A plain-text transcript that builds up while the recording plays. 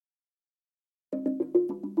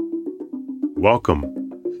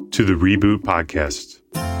Welcome to the Reboot Podcast.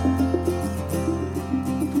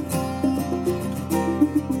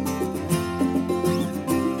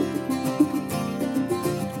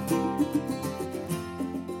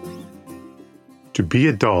 To be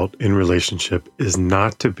adult in relationship is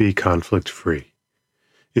not to be conflict-free.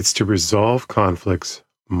 It's to resolve conflicts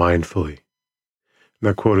mindfully. And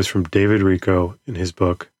that quote is from David Richo in his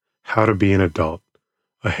book, How to Be an Adult,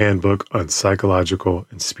 a handbook on psychological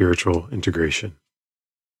and spiritual integration.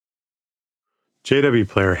 JW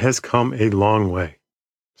Player has come a long way.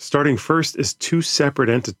 Starting first as two separate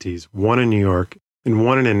entities, one in New York and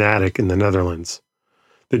one in an attic in the Netherlands.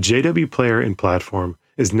 The JW Player and platform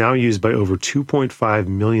is now used by over 2.5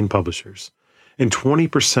 million publishers and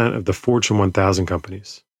 20% of the Fortune 1000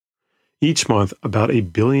 companies. Each month, about 1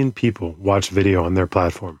 billion people watch video on their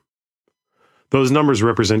platform. Those numbers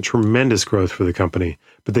represent tremendous growth for the company,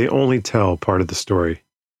 but they only tell part of the story.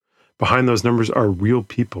 Behind those numbers are real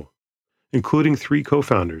people, including 3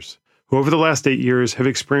 co-founders, who over the last 8 years have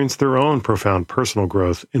experienced their own profound personal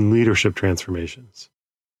growth and leadership transformations.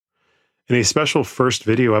 In a special first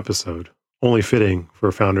video episode, only fitting for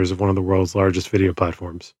founders of one of the world's largest video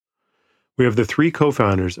platforms, we have the 3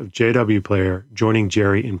 co-founders of JW Player joining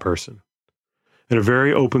Jerry in person. In a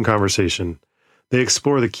very open conversation, they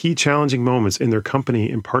explore the key challenging moments in their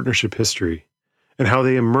company and partnership history and how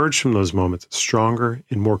they emerged from those moments stronger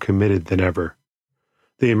and more committed than ever.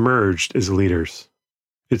 They emerged as leaders.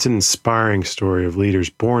 It's an inspiring story of leaders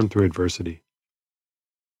born through adversity.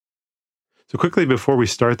 So quickly before we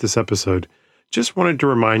start this episode, just wanted to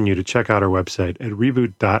remind you to check out our website at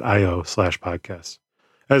reboot.io/podcast.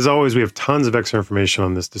 As always, we have tons of extra information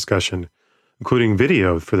on this discussion, including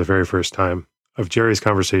video for the very first time of Jerry's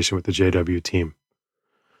conversation with the JW team.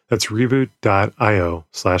 That's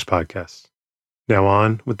reboot.io/podcast. Now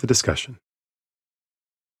on with the discussion.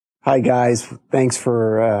 Hi guys, thanks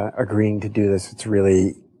for agreeing to do this. It's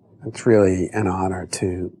really an honor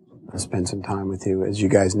to spend some time with you. As you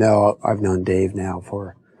guys know, I've known Dave now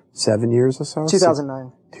for 7 years or so.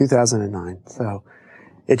 2009. 2009. So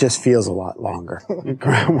it just feels a lot longer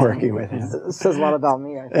working with him. It says a lot about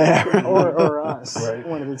me, I think. or us, right.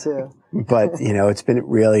 One of the two. But, it's been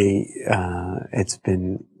really, it's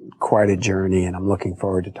been quite a journey, and I'm looking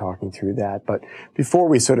forward to talking through that. But before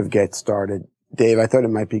we sort of get started, Dave, I thought it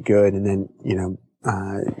might be good, and then,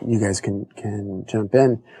 you guys can jump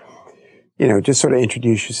in. Just sort of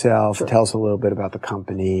introduce yourself, sure. Tell us a little bit about the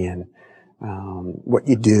company and what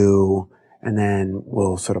you do, and then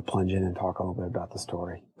we'll sort of plunge in and talk a little bit about the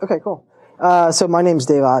story. Okay, cool. So my name's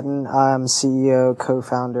Dave Otten. I'm CEO,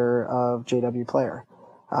 co-founder of JW Player.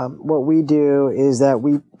 What we do is that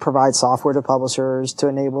we provide software to publishers to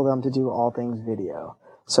enable them to do all things video.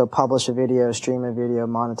 So publish a video, stream a video,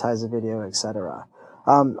 monetize a video, etc.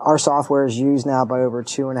 Our software is used now by over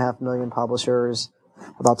 2.5 million publishers.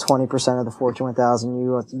 About 20% of the Fortune 1000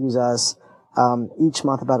 use us. Each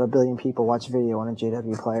month, about 1 billion people watch video on a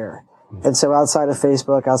JW Player. And so outside of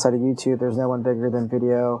Facebook, outside of YouTube, there's no one bigger than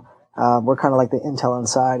video. We're kind of like the Intel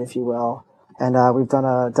inside, if you will. And we've done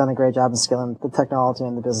a great job in scaling the technology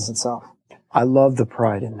and the business itself. I love the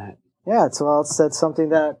pride in that. Yeah, it's something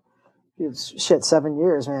that, 7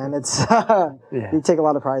 years, man. It's You take a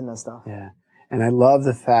lot of pride in that stuff. Yeah, and I love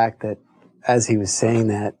the fact that as he was saying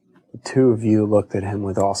that, the two of you looked at him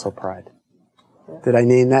with also pride. Yeah. Did I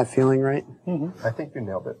name that feeling right? Mm-hmm. I think you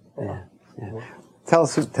nailed it. Yeah. Tell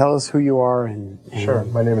us who you are and Sure.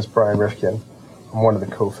 My name is Brian Rifkin. I'm one of the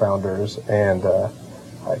co-founders, and I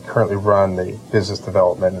currently run the business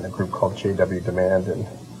development in a group called JW Demand, and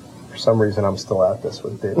for some reason I'm still at this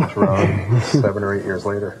with Dave and Jerome 7 or 8 years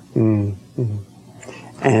later. Mm-hmm.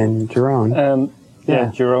 And Jerome?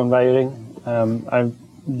 Jerome Weijering. I'm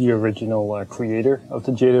the original creator of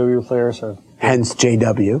the JW Player, so hence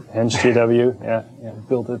JW. Hence JW, yeah.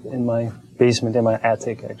 Built it in my basement, in my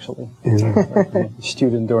attic, actually. Mm-hmm.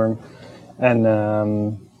 Student dorm. And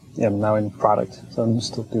I'm now in product. So I'm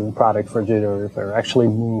still doing product for JW Player. Actually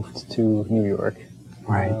moved to New York.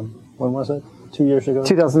 Right. When was it? 2 years ago?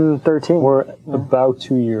 2013. We're about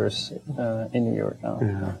 2 years in New York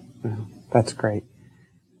now. Yeah. That's great.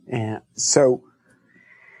 And so,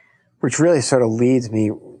 which really sort of leads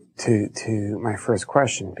me to my first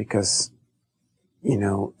question, because,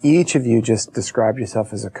 each of you just described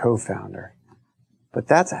yourself as a co-founder, but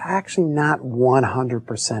that's actually not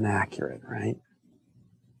 100% accurate, right?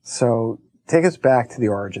 So take us back to the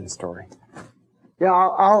origin story. Yeah,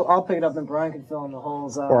 I'll pick it up and Brian can fill in the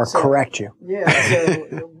holes. Or correct you. Yeah,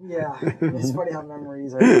 it's funny how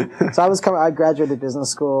memories are. So I graduated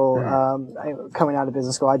business school. Coming out of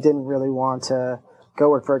business school, I didn't really want to go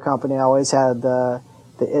work for a company. I always had the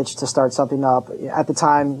itch to start something up. At the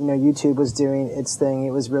time, YouTube was doing its thing.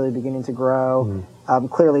 It was really beginning to grow.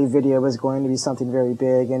 Clearly, video was going to be something very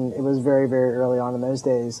big, and it was very, very early on in those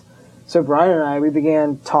days. So Brian and I, we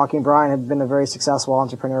began talking. Brian had been a very successful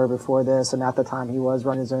entrepreneur before this, and at the time he was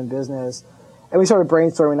running his own business. And we started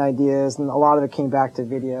brainstorming ideas, and a lot of it came back to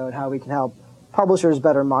video and how we can help publishers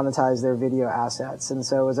better monetize their video assets. And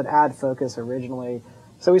so it was an ad focus originally.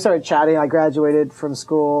 So we started chatting. I graduated from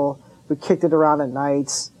school. We kicked it around at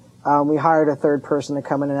nights. We hired a third person to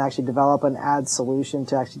come in and actually develop an ad solution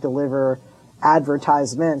to actually deliver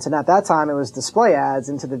advertisements. And at that time, it was display ads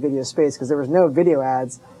into the video space because there was no video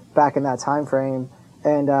ads back in that time frame.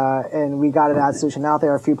 And we got an ad solution out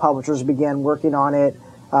there. A few publishers began working on it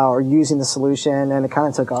or using the solution, and it kind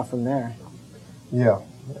of took off from there. Yeah.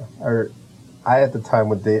 I at the time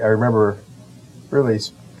when Dave, I remember really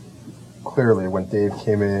clearly when Dave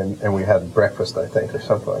came in and we had breakfast, I think, or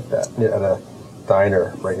something like that, at a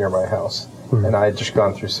diner right near my house. And I had just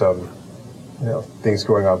gone through some, things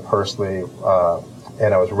going on personally,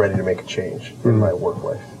 and I was ready to make a change in my work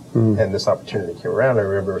life. And this opportunity came around. I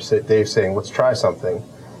remember Dave saying, "Let's try something.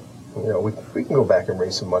 We can go back and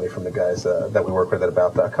raise some money from the guys that we work with at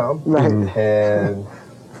About.com." Right. And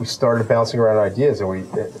we started bouncing around ideas,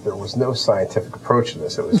 and there was no scientific approach to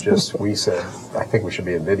this. It was just, we said, "I think we should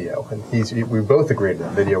be in video." And we both agreed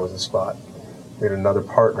that video was the spot. We had another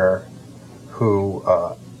partner who,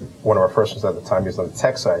 one of our first ones at the time, he was on the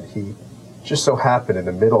tech side. He just so happened in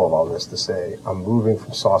the middle of all this to say, "I'm moving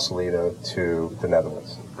from Sausalito to the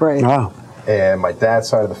Netherlands." Right. Wow. And my dad's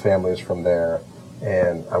side of the family is from there,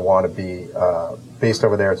 and I want to be based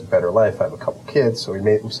over there. It's a better life. I have a couple kids, so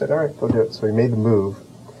we said, "All right, go do it." So we made the move.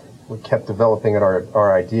 We kept developing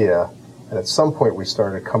our idea, and at some point we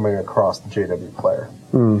started coming across the JW player.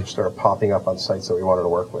 It started popping up on sites that we wanted to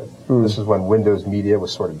work with. This is when Windows Media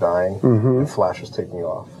was sort of dying, and Flash was taking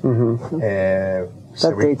off. And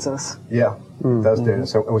That dates us. yeah, it does date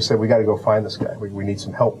us. So we said, we got to go find this guy. We need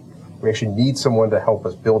some help. We actually need someone to help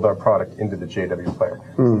us build our product into the JW player.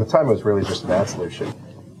 At the time, it was really just an ad solution.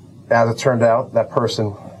 As it turned out, that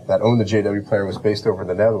person that owned the JW player was based over in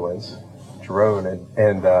the Netherlands, Jerome,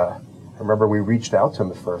 and I remember we reached out to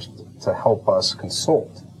him at first to help us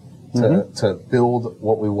consult, to build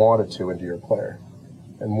what we wanted to into your player.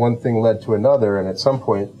 And one thing led to another, and at some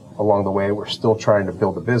point along the way, we're still trying to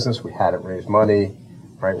build a business. We hadn't raised money,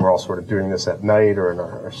 right? We're all sort of doing this at night or in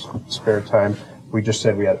our spare time. We just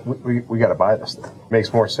said we got to buy this thing. It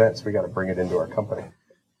makes more sense. We got to bring it into our company.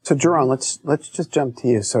 So, Jerome, let's just jump to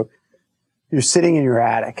you. So, you're sitting in your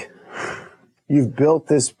attic. You've built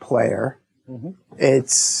this player.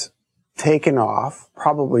 It's taken off,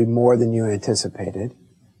 probably more than you anticipated.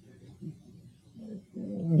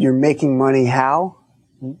 You're making money how?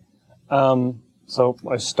 So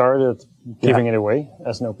I started giving it away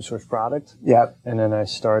as an open source product. Yep. And then I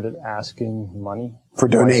started asking money. For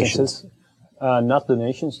donations. Licenses. Not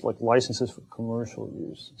donations, like licenses for commercial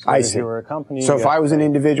use. So I if see. you were a company. So if I was an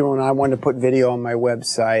individual and I wanted to put video on my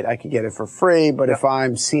website, I could get it for free. But if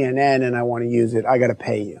I'm CNN and I want to use it, I got to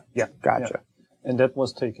pay you. Yeah. Gotcha. Yeah. And that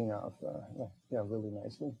was taking off, really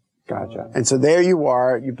nicely. Gotcha. And so there you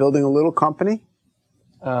are. You're building a little company.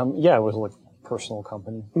 Yeah, it was like a personal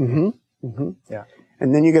company. Yeah.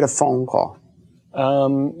 And then you get a phone call.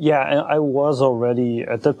 Yeah, and I was already,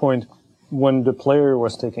 at that point, when the player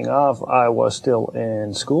was taking off, I was still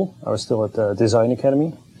in school. I was still at the Design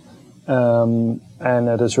Academy. And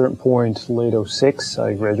at a certain point, late 06,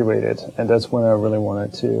 I graduated. And that's when I really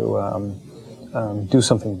wanted to do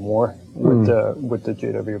something more with the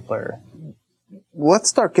JW player. Let's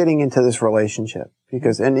start getting into this relationship.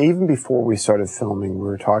 And even before we started filming, we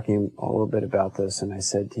were talking a little bit about this. And I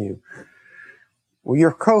said to you, well,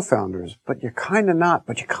 you're co-founders, but you're kind of not,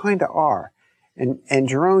 but you kind of are. And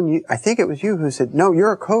Jerome, I think it was you who said, no,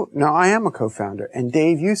 I am a co-founder. And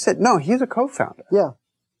Dave, you said, no, he's a co-founder. Yeah,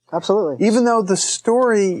 absolutely. Even though the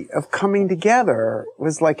story of coming together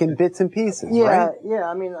was like in bits and pieces, right? Yeah,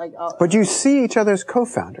 I mean, But you see each other as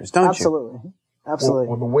co-founders, don't absolutely. you? Absolutely.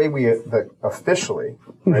 Well, the way we officially,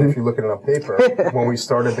 right, if you look at it on paper, when we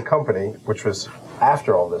started the company, which was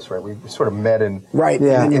after all this, right, we sort of met in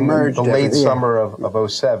the late summer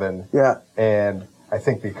of 07. Yeah. And I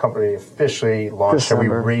think the company officially launched and we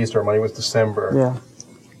raised our money was December. Yeah.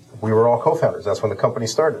 We were all co-founders. That's when the company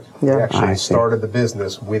started. Yeah. We actually started the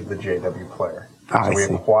business with the JW player. So we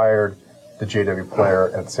acquired the JW player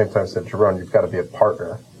and at the same time said, Jerome, you've got to be a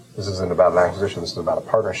partner. This isn't about an acquisition. This is about a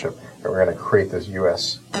partnership. And we're going to create this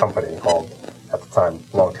U.S. company called, at the time,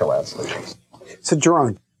 Longtail Ad Solutions. So,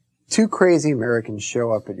 Jerome, two crazy Americans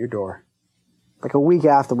show up at your door. Like a week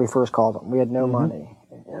after we first called them. We had no money.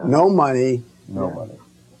 No money. No money.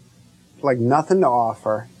 like nothing to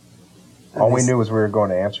offer. All we knew was we were going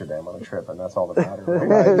to Amsterdam on a trip, and that's all that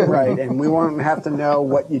mattered. Right. And we won't have to know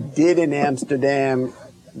what you did in Amsterdam,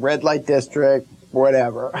 red light district,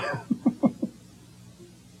 whatever.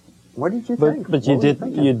 What did you think? But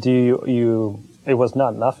it was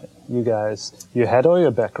not nothing. You guys, you had all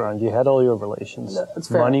your background, you had all your relations. That's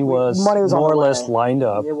fair. Money was more or less lined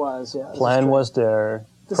up. It was, yeah. Plan was there.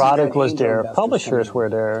 Product was there. Publishers were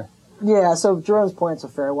there. Yeah, so Jerome's point's a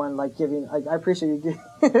fair one. Like I appreciate you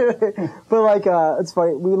giving, but like it's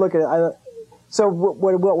funny. We look at it. So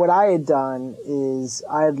what I had done is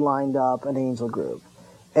I had lined up an angel group,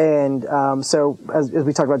 and so as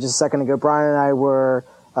we talked about just a second ago, Brian and I were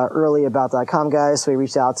early about.com guys, so we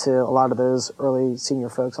reached out to a lot of those early senior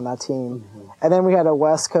folks on that team, and then we had a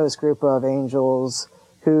West Coast group of angels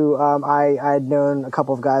who I had known a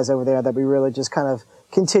couple of guys over there that we really just kind of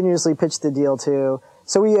continuously pitched the deal to.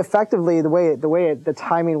 So we effectively, the way the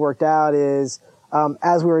timing worked out is,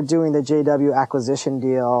 as we were doing the JW acquisition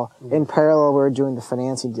deal, in parallel we were doing the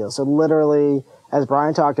financing deal. So literally, as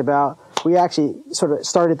Brian talked about, we actually sort of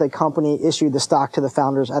started the company, issued the stock to the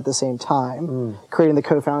founders at the same time, creating the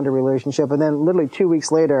co-founder relationship. And then literally 2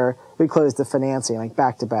 weeks later, we closed the financing, like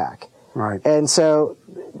back to back. Right. And so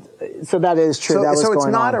that is true. So it's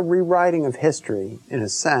not a rewriting of history, in a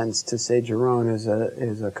sense, to say Jerome is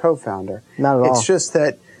a co-founder. Not at all. It's just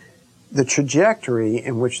that the trajectory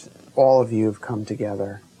in which all of you have come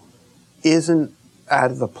together isn't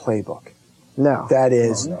out of the playbook. No. That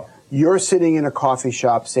is, you're sitting in a coffee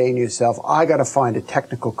shop saying to yourself, I got to find a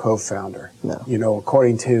technical co-founder. No. You know,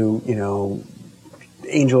 according to,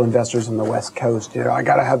 angel investors on the West Coast, I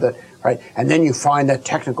got to have that, right? And then you find that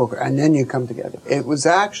technical, and then you come together. It was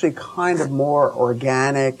actually kind of more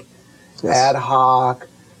organic, ad hoc.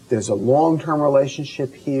 There's a long-term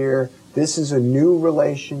relationship here. This is a new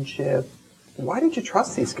relationship. Why did you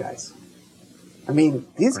trust these guys? I mean,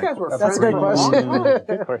 these guys were friends. That's a good question.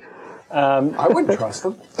 Good question. I wouldn't trust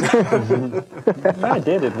them. I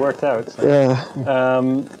did. It worked out. So. Yeah.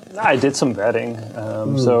 I did some vetting.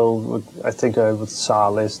 So I think I saw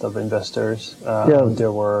a list of investors.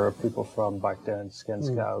 There were people from back then, Scan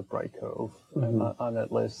Scout, Bright Cove on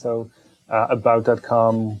that list. So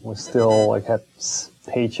about.com was still had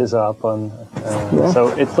pages up on. So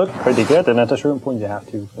it looked pretty good. And at a certain point, you have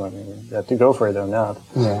to go for it or not.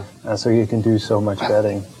 Yeah. So you can do so much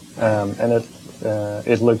vetting, and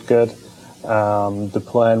it looked good. The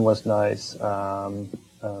plan was nice.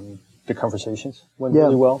 The conversations went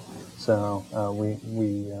really well. So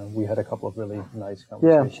we had a couple of really nice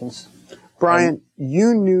conversations. Yeah. Brian,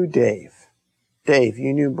 you knew Dave. Dave,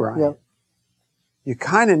 you knew Brian. Yep. You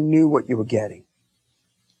kind of knew what you were getting.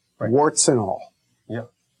 Right. Warts and all. Yeah.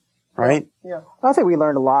 Right? Yeah. I think we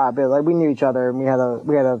learned a lot, but like we knew each other, and we had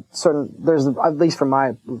a certain, there's, at least from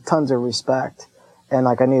my, tons of respect. And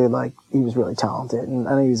like I knew like he was really talented, and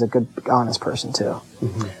I knew he was a good, honest person too.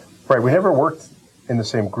 Mm-hmm. Right. We never worked in the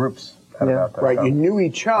same groups. Right. You knew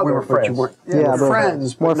each other. We were friends. But you were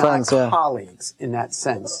friends, but not colleagues in that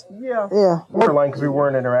sense. Yeah. Yeah. Borderline, because we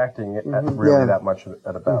weren't interacting really that much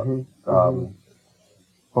at about.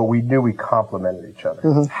 But we knew we complemented each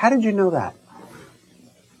other. How did you know that?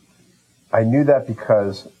 I knew that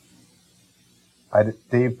because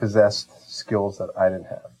Dave possessed skills that I didn't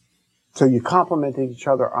have. So you complemented each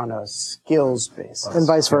other on a skills basis. And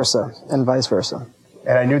vice versa. And vice versa.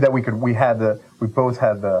 And I knew that we both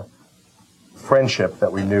had the friendship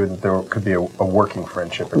that we knew that there could be a working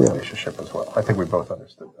friendship and relationship as well. I think we both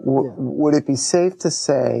understood that. Would it be safe to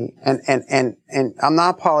say, and I'm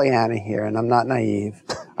not Pollyanna here, and I'm not naive.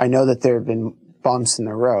 I know that there have been bumps in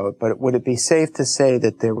the road, but would it be safe to say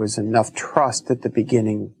that there was enough trust at the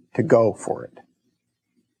beginning to go for it?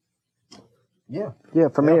 Yeah. Yeah,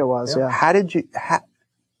 for me it was, yeah. How did you,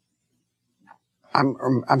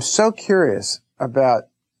 I'm so curious about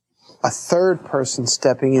a third person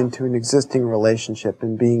stepping into an existing relationship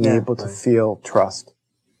and being able to feel trust.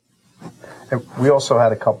 And we also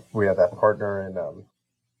had we had that partner in,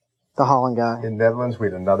 the Holland guy. In Netherlands. We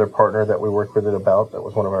had another partner that we worked with that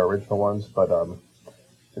was one of our original ones, but,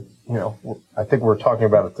 I think we're talking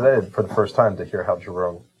about it today for the first time to hear how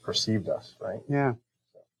Jerome perceived us, right? Yeah.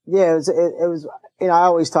 Yeah, it was, I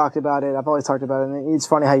always talked about it. I've always talked about it. And it's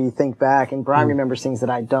funny how you think back, and Brian remembers things that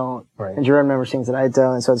I don't, and Jerome remembers things that I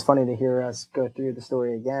don't. And so it's funny to hear us go through the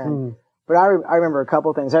story again. But I remember a couple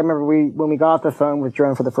of things. I remember when we got off the phone with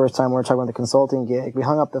Jerome for the first time, we were talking about the consulting gig. We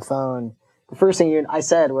hung up the phone. The first thing I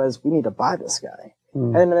said was, we need to buy this guy.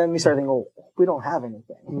 And then we started thinking, we don't have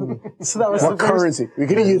anything. So that was What currency? We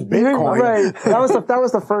could have used Bitcoin. Right. That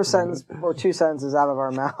was the first sentence or two sentences out of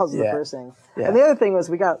our mouths. The first thing. Yeah. And the other thing was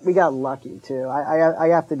we got lucky too. I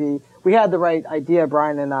have to be. We had the right idea,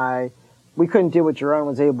 Brian and I. We couldn't do what Jerome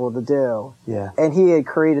was able to do. Yeah. And he had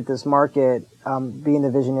created this market, being the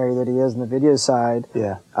visionary that he is in the video side.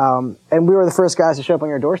 Yeah. And we were the first guys to show up on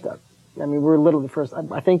your doorstep. I mean, we were literally the first.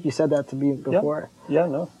 I think you said that to me before. Yeah,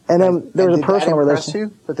 no. And then there was a personal relationship.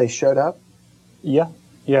 You that they showed up? Yeah,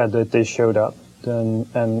 that they showed up.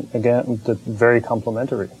 And again, very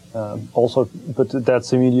complimentary. Also, but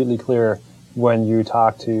that's immediately clear when you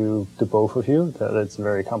talk to the both of you, that it's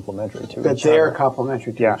very complimentary to each other. That they're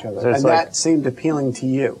complimentary to each other. So and that seemed appealing to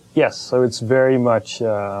you. Yes, so it's very much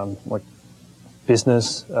like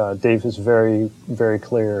business. Dave is very, very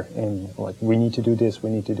clear in like, we need to do this, we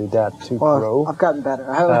need to do that to grow. I've gotten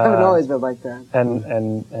better. I haven't always been like that.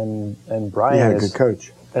 And Brian yeah, is good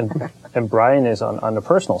coach. And Brian is on the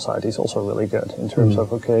personal side. He's also really good in terms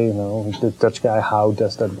of, okay, the Dutch guy, how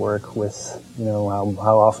does that work with,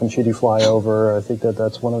 how often should he fly over? I think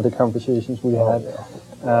that's one of the conversations we had,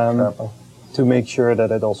 to make sure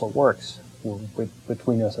that it also works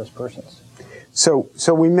between us as persons.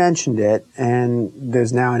 So we mentioned it, and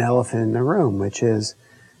there's now an elephant in the room, which is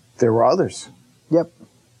there were others. Yep.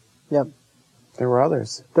 There were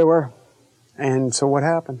others. There were. And so what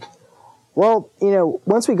happened? Well,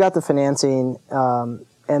 once we got the financing,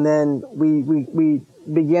 and then we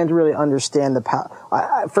began to really understand the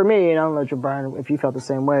power. For me, and I don't know, Brian, if you felt the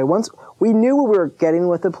same way. Once we knew what we were getting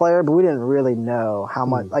with the player, but we didn't really know how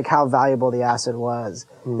much, like how valuable the asset was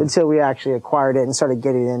until we actually acquired it and started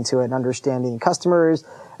getting into it and understanding customers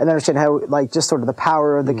and understand how, like, just sort of the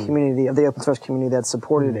power of the community, of the open source community that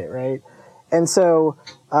supported it, right? And so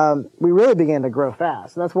we really began to grow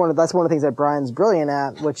fast. And that's one of the things that Brian's brilliant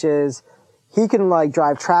at, which is he can like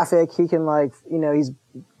drive traffic. He can he's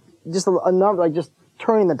just a number, like just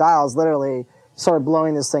turning the dials, literally started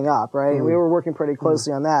blowing this thing up, right? And we were working pretty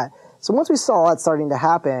closely on that. So once we saw that starting to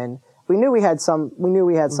happen, we knew we had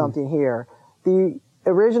something here. The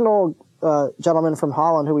original gentleman from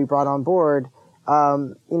Holland who we brought on board,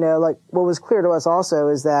 like what was clear to us also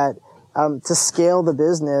is that to scale the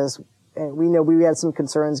business, and we know we had some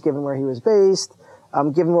concerns given where he was based,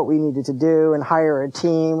 given what we needed to do and hire a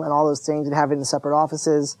team and all those things and have it in separate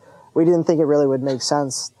offices. We didn't think it really would make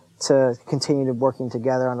sense to continue to working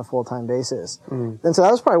together on a full-time basis. And so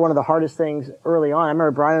that was probably one of the hardest things early on. I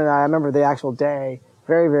remember Brian and I remember the actual day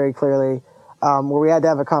very, very clearly, where we had to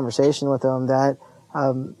have a conversation with him that,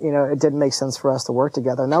 it didn't make sense for us to work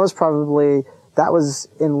together. And that was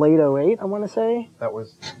in late 2008, I want to say. That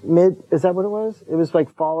was is that what it was? It was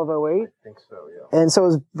like fall of 2008? I think so, yeah. And so it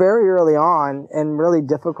was very early on and really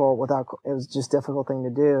difficult it was just a difficult thing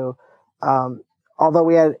to do. Although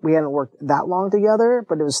we hadn't worked that long together,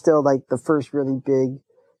 but it was still like the first really big,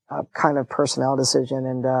 kind of personnel decision.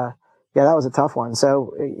 And, that was a tough one.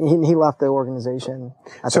 So he left the organization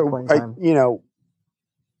at that point in time.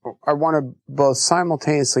 I want to both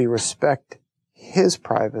simultaneously respect his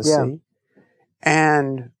privacy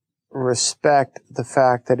and respect the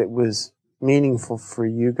fact that it was meaningful for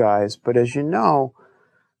you guys. But as you know,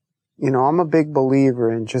 I'm a big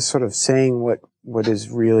believer in just sort of saying what is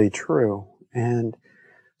really true. And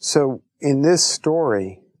so in this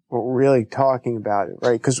story, what we're really talking about it,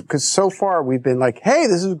 right? Because so far we've been like, hey,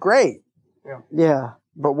 this is great. Yeah.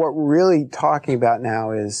 But what we're really talking about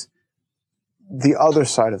now is the other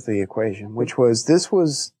side of the equation, which was this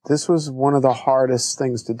was one of the hardest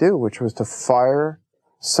things to do, which was to fire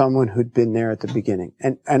someone who'd been there at the beginning.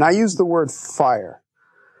 And I use the word fire.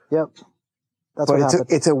 Yep. But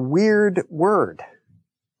it's a weird word.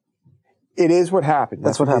 It is what happened.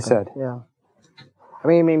 That's what happened. Said. Yeah. I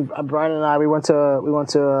mean, Brian and I, we went to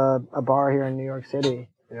a bar here in New York City.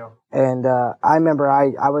 Yeah. And I remember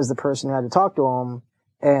I was the person who had to talk to him,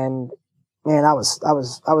 and man, I was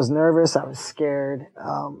nervous. I was scared. It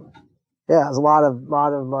was a lot of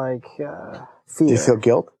like fear. Did you feel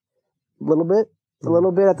guilt? A little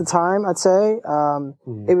bit at the time, I'd say.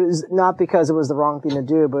 It was not because it was the wrong thing to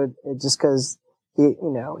do, but it just because he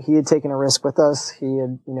had taken a risk with us. He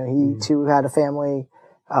had, he too had a family.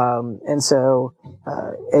 So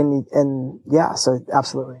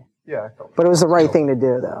absolutely. Yeah, I felt. But it was the right thing to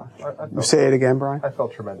do, though. Say it again, Brian. I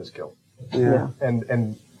felt tremendous guilt. Yeah.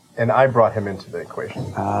 And I brought him into the equation.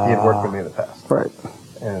 He had worked with me in the past. Right.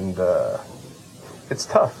 And it's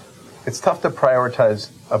tough. It's tough to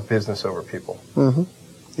prioritize a business over people. Mm-hmm.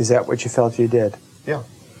 Is that what you felt you did? Yeah.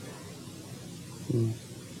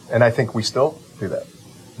 And I think we still do that.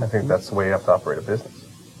 I think that's the way you have to operate a business.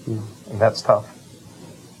 And that's tough.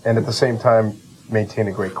 And at the same time, maintain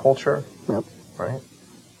a great culture, Yep. Right?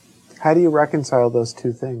 How do you reconcile those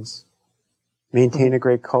two things? Maintain a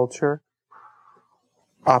great culture,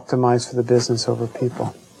 optimize for the business over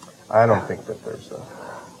people. I don't think that there's a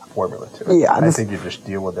formula to it. Yeah, I think you just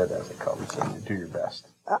deal with it as it comes and you do your best.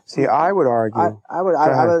 See, I would argue. I would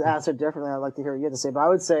answer differently. I'd like to hear what you have to say, but I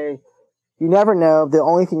would say you never know. The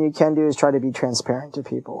only thing you can do is try to be transparent to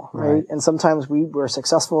people, right? And sometimes we're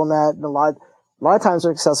successful in that, and a lot of times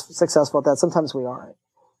we're successful at that. Sometimes we aren't,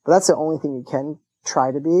 but that's the only thing you can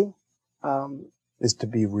try to be. Is to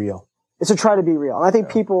be real. Is to try to be real. And I think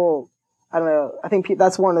people, I don't know. I think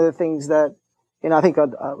that's one of the things that, I think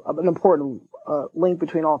an important link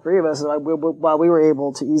between all three of us is while we were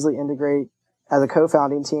able to easily integrate as a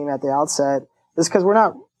co-founding team at the outset, is because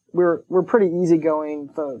we're pretty easygoing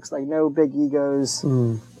folks, like no big egos.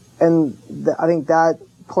 And I think that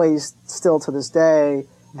plays still to this day.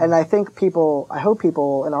 And I hope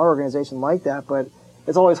people in our organization like that, but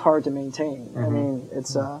it's always hard to maintain. I mean,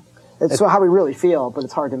 it's how we really feel, but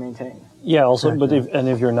it's hard to maintain. Yeah, also, but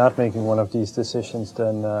if you're not making one of these decisions,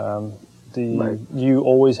 then you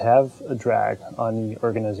always have a drag on the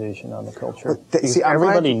organization, on the culture.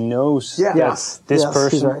 Everybody knows that this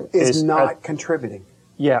person is not contributing.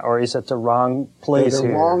 Yeah, or is at the wrong place They're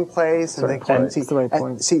here. the wrong place. And That's the right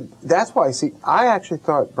point. That's why, I actually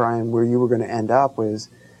thought, Brian, where you were going to end up was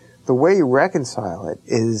the way you reconcile it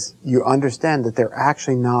is you understand that they're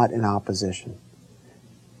actually not in opposition.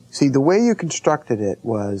 See, the way you constructed it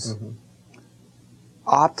was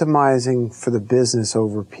optimizing for the business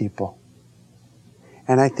over people.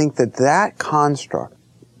 And I think that construct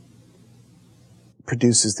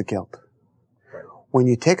produces the guilt. When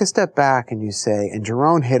you take a step back and you say, and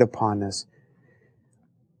Jerome hit upon this,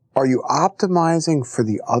 are you optimizing for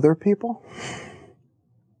the other people?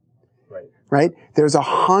 Right? There's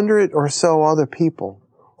 100 or so other people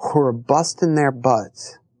who are busting their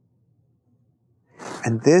butts.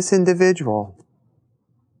 And this individual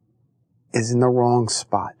is in the wrong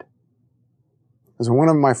spot. As one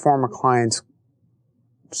of my former clients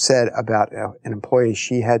said about an employee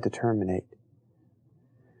she had to terminate,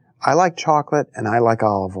 I like chocolate and I like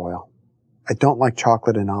olive oil. I don't like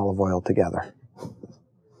chocolate and olive oil together.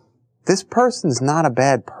 This person's not a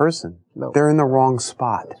bad person. No. They're in the wrong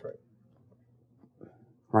spot. That's right.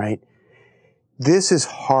 Right? This is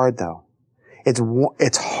hard though.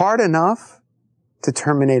 It's hard enough to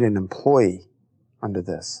terminate an employee under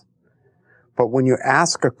this. But when you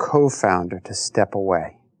ask a co-founder to step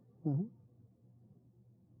away,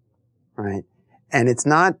 right? And it's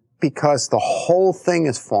not because the whole thing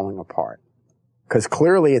is falling apart, because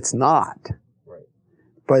clearly it's not. Right.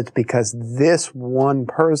 But it's because this one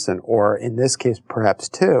person, or in this case perhaps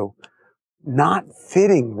two, not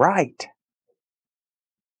fitting right.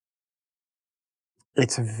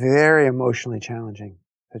 It's a very emotionally challenging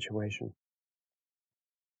situation.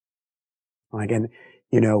 Again,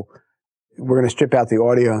 we're going to strip out the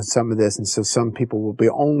audio on some of this, and so some people will be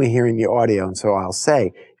only hearing the audio. And so I'll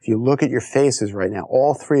say, if you look at your faces right now,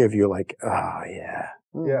 all three of you are like, oh, yeah.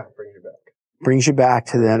 Yeah, brings you back. Brings you back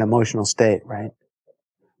to that emotional state, right?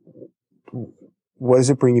 What does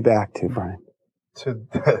it bring you back to, Brian? To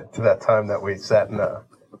that time that we sat in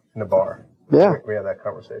a bar. Yeah. We had that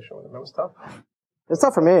conversation with him. It was tough. It's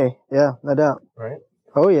tough for me. Yeah, no doubt. Right?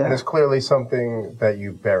 Oh, yeah. And it's clearly something that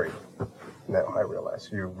you buried. Now I realize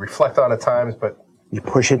you reflect on it times, but you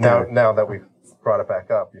push it down. Now that we've brought it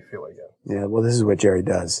back up, you feel it again. Yeah, well, this is what Jerry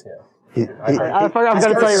does. Yeah. I forgot I was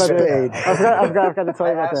going to tell you about that. I forgot to tell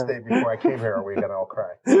you about that. I asked before I came here, are we going to all cry?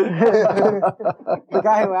 The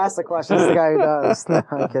guy who asked the question is the guy who does. No,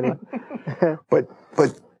 I'm kidding.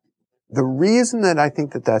 But the reason that I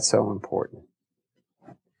think that that's so important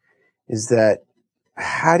is that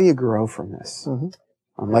how do you grow from this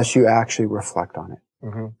unless you actually reflect on it?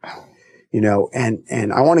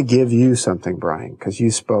 And I want to give you something, Brian, because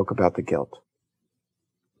you spoke about the guilt.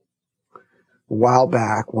 A while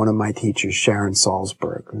back, one of my teachers, Sharon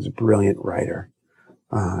Salzberg, who's a brilliant writer,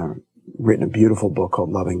 written a beautiful book called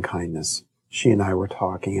Loving Kindness. She and I were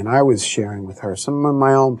talking, and I was sharing with her some of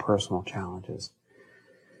my own personal challenges.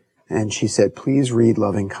 And she said, please read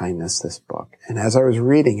Loving Kindness, this book. And as I was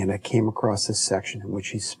reading it, I came across this section in which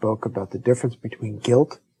she spoke about the difference between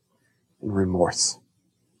guilt and remorse.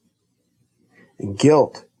 And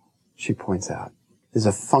guilt, she points out, is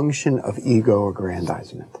a function of ego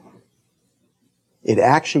aggrandizement. It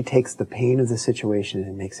actually takes the pain of the situation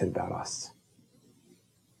and makes it about us,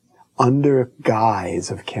 under guise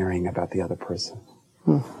of caring about the other person.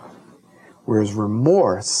 Whereas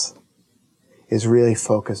remorse is really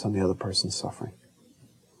focused on the other person's suffering.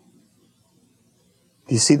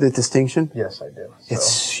 Do you see the distinction? Yes, I do.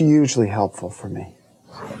 It's hugely helpful for me.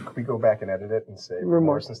 Could we go back and edit it and say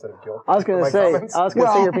Remorse instead of guilt? I was going to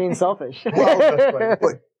say you're being selfish.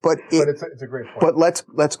 But it's a great point. But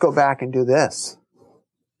let's go back and do this.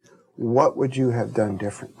 What would you have done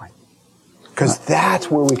differently? Because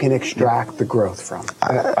that's where we can extract the growth from.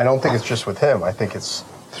 I don't think it's just with him. I think it's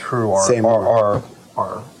through our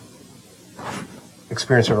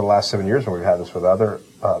experience over the last 7 years when we've had this with other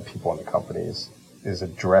people in the companies is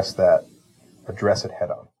address it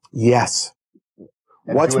head on. Yes.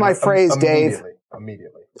 And what's my phrase, Dave?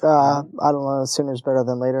 Immediately. I don't know. Sooner's better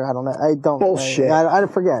than later. I don't know. I don't. Bullshit. I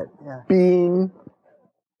forget. Yeah. Being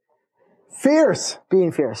fierce.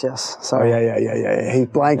 Being fierce. Yes. Oh, Sorry. yeah. He's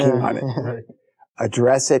blanking on it. Right.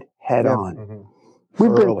 Address it head on.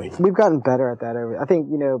 Mm-hmm. We've gotten better at that. I think,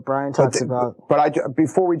 Brian talks about. But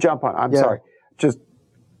before we jump on, I'm sorry. Just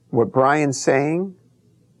what Brian's saying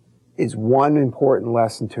is one important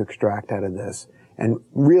lesson to extract out of this. And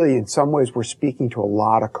really, in some ways, we're speaking to a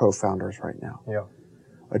lot of co-founders right now. Yeah.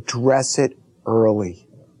 Address it early.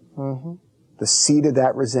 Mm-hmm. The seed of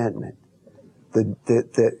that resentment.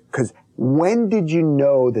 Because when did you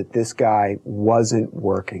know that this guy wasn't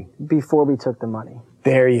working? Before we took the money.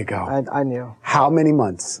 There you go. I knew. How many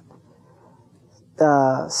months?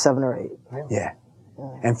 7 or 8. Yeah.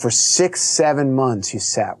 And for 6-7 months, you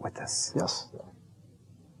sat with us. Yes.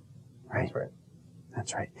 Right? That's right.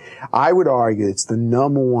 That's right. I would argue it's the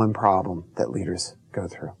number one problem that leaders go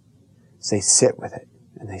through. Is they sit with it,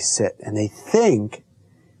 and they sit, and they think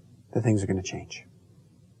that things are going to change.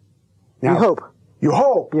 Now, you hope. You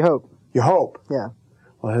hope. You hope. You hope. Yeah.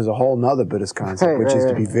 Well, there's a whole nother Buddhist concept, which is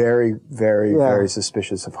to be very, very, very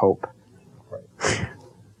suspicious of hope. Right.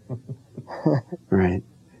 Right.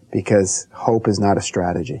 Because hope is not a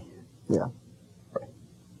strategy. Yeah.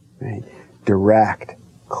 Right. Direct,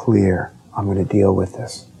 clear. I'm going to deal with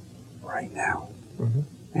this right now. Mm-hmm.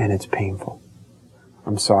 And it's painful.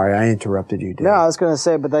 I'm sorry, I interrupted you, Dave. No, I was going to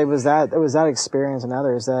say, but it was that experience and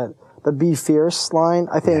others that the be fierce line,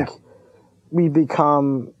 I think we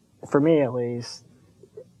become, for me at least,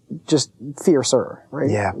 just fiercer, right?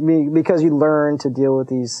 Yeah. Because you learn to deal with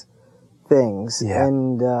these things. Yeah.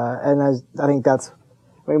 And I think that's,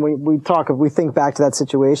 I mean, we think back to that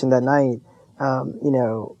situation that night,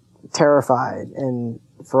 terrified and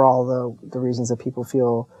for all the reasons that people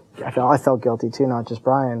feel, I felt guilty too, not just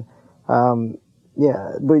Brian. But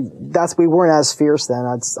we weren't as fierce then.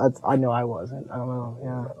 I know I wasn't. I don't know.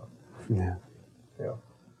 Yeah. Yeah.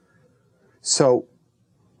 So,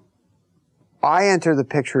 I entered the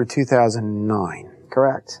picture in 2009.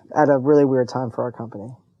 Correct. At a really weird time for our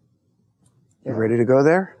company. You ready to go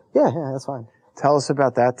there? Yeah, that's fine. Tell us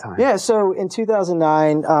about that time. Yeah, so in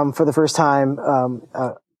 2009, for the first time,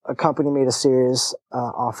 a company made a serious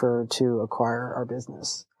offer to acquire our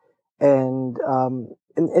business. And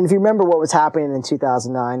if you remember what was happening in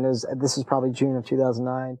 2009, this is probably June of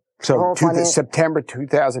 2009. So September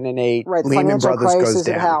 2008, right, Lehman Brothers goes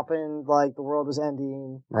down. Had happened, like the world was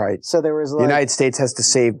ending. Right. So there was the United States has to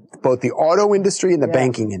save both the auto industry and the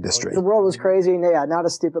banking industry. The world was crazy, and not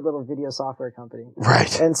a stupid little video software company.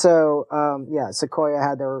 Right. And so, Sequoia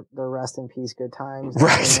had their rest in peace good times.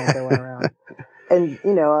 Right. They went around. And,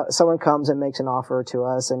 someone comes and makes an offer to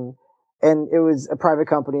us, and it was a private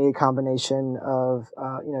company, a combination of,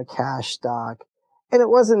 cash, stock. And it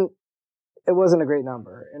wasn't a great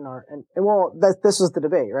number this was the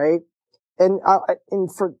debate, right? And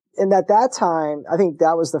at that time, I think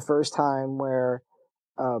that was the first time where,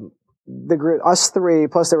 the group, us three,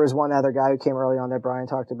 plus there was one other guy who came early on that Brian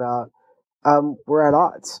talked about, were at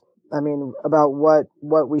odds. I mean, about what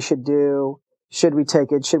we should do. Should we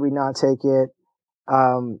take it? Should we not take it?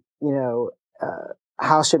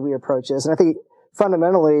 How should we approach this? And I think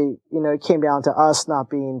fundamentally, it came down to us not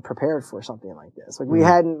being prepared for something like this. Like we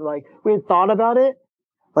had thought about it,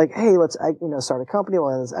 like, hey, let's, start a company,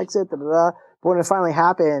 let's exit, But when it finally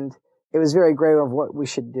happened, it was very grave of what we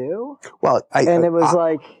should do. Well, I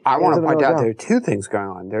want to point out there are two things going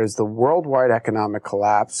on. There's the worldwide economic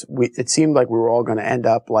collapse. It seemed like we were all going to end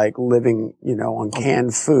up like living, on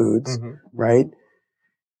canned foods, right?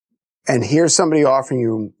 And here's somebody offering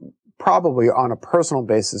you probably on a personal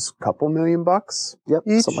basis, a couple $1 million Yep,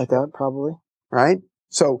 each, something like that, probably. Right?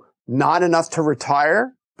 So not enough to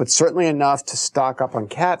retire, but certainly enough to stock up on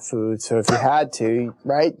cat food. So if you had to,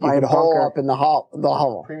 right, you could hole up in the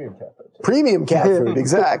hole. Premium cat food. Premium cat food,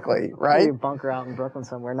 exactly, right? Maybe a bunker out in Brooklyn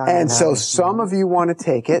somewhere. And so some of you want to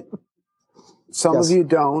take it. Some of you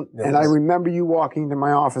don't. Yes. And I remember you walking to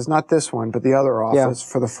my office, not this one, but the other office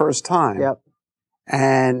for the first time. Yep.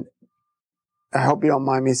 And I hope you don't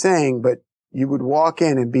mind me saying, but you would walk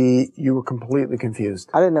in and you were completely confused.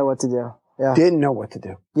 I didn't know what to do. Yeah. Didn't know what to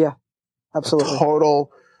do. Yeah. Absolutely. A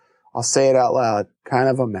total I'll say it out loud, kind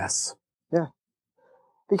of a mess. Yeah.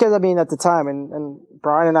 Because, I mean, at the time, and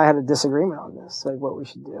Brian and I had a disagreement on this, like what we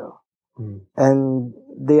should do. And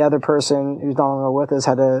the other person who's no longer with us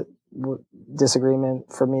had a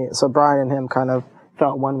disagreement for me. So Brian and him kind of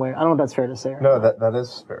felt one way. I don't know if that's fair to say. No, that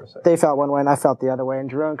is fair to say. They felt one way and I felt the other way. And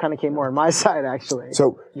Jerome kind of came more on my side, actually.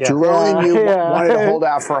 So Jerome and you wanted to hold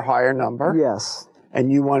out for a higher number. Yes.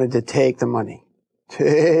 And you wanted to take the money.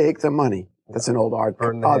 Take the money. That's an old odd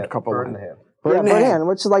couple Bird in the hand. Bird in the hand,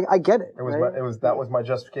 which is like, I get it. It was that was my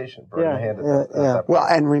justification. Bird in the hand. At that point. Well,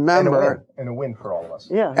 and remember, and a win for all of us.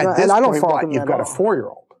 Yeah. At this and I don't point, fault them you've at got all. a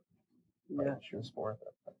 4-year-old. Yeah. She was 4 at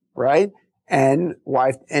that point. Right? And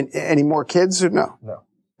wife, and any more kids or no? No.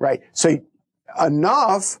 Right. So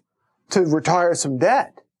enough to retire some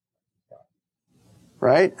debt.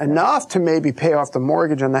 Right? Enough to maybe pay off the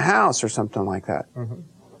mortgage on the house or something like that.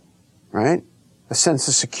 Right? A sense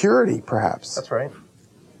of security, perhaps. That's right.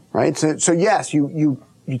 Right? So yes, you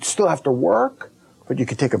still have to work, but you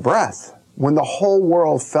could take a breath when the whole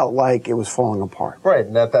world felt like it was falling apart. Right.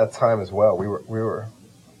 And at that time as well, we were,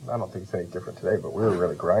 I don't think it's any different today, but we were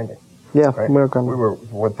really grinding. Yeah, right? we were grinding.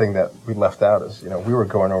 One thing that we left out is, we were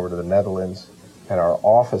going over to the Netherlands, and our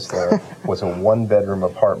office there was a 1-bedroom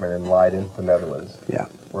apartment in Leiden, the Netherlands. Yeah.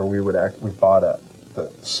 Where we bought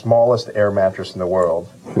the smallest air mattress in the world,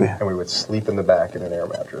 and we would sleep in the back in an air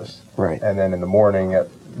mattress. Right. And then in the morning at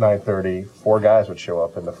 9:30, 4 guys would show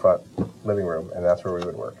up in the front living room, and that's where we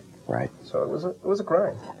would work. Right. So it was a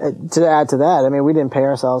grind. To add to that, I mean, we didn't pay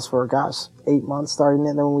ourselves for, 8 months starting it.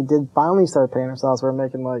 And then when we did finally start paying ourselves, we were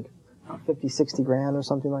making like 50, 60 grand or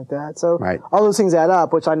something like that. So all those things add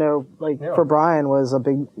up, which I know, for Brian was a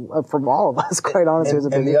big, from all of us, quite honestly, was a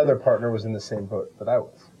big. And the other partner was in the same boat that I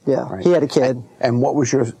was. Yeah, right. He had a kid. And what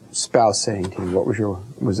was your spouse saying to you?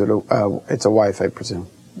 It's a wife, I presume?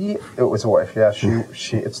 Yeah, it was a wife, yeah.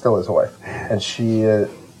 It still is a wife. And she was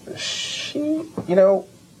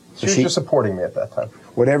just supporting me at that time.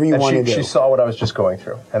 Whatever you want to do. She saw what I was just going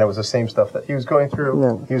through. And it was the same stuff that he was going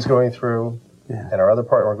through, he was going through, and our other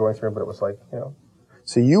partner were going through, but it was like,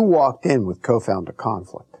 So you walked in with co-founder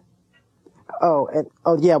conflict.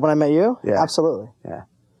 Yeah, when I met you? Yeah. Absolutely. Yeah.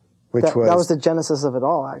 That was the genesis of it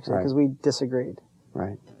all, actually, because we disagreed.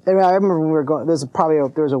 Right. I mean, I remember when we were going, there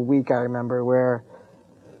was a week I remember where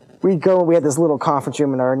we had this little conference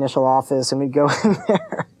room in our initial office, and we'd go in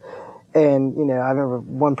there. And, I remember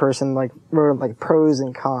one person wrote pros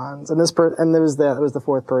and cons, and there was the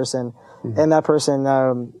fourth person, and that person,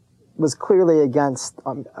 was clearly against,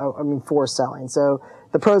 for selling. So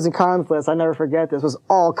the pros and cons list, I never forget this, was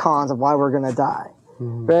all cons of why we're going to die.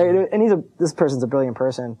 Right? And this person's a brilliant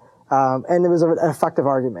person. And it was an effective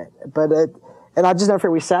argument, and I just never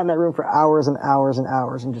forget, we sat in that room for hours and hours and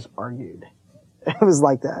hours and just argued. It was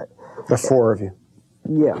like that. The 4 of you.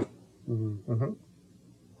 Yeah.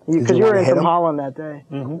 Because you were in from Holland that day.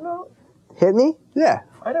 No. Hit me? Yeah.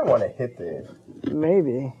 I didn't want to hit Dave.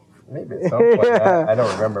 Maybe at some point. I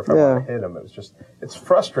don't remember if I want to hit him. It was just, it's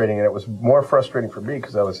frustrating, and it was more frustrating for me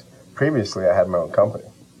because previously I had my own company.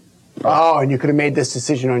 Oh, and you could have made this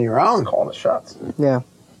decision on your own. Calling the shots. Yeah.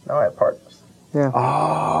 Now I have partners. Yeah.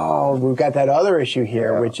 Oh, we've got that other issue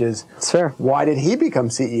here, which is, why did he become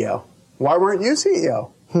CEO? Why weren't you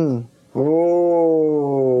CEO?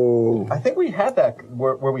 Oh. I think we had that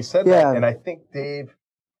where we said that, and I think Dave.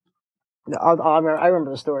 I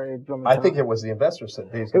remember the story. I think it was the investor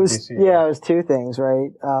said Dave's going to be CEO. Yeah, it was 2 things,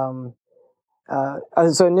 right?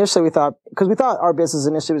 So initially we thought our business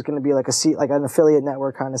initially was going to be like an affiliate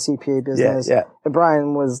network kind of CPA business. Yeah. And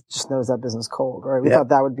Brian just knows that business cold, right? We thought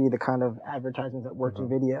that would be the kind of advertisements that worked in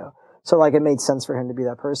video. So it made sense for him to be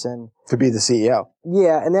that person. To be the CEO.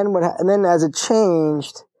 Yeah. And then as it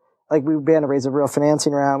changed, we began to raise a real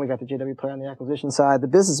financing round. We got the JW Player on the acquisition side. The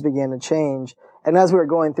business began to change. And as we were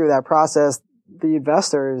going through that process, the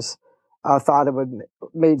investors, thought it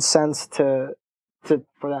made sense for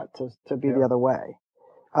that to be the other way.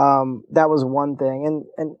 That was one thing.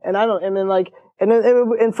 And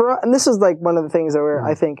this is one of the things that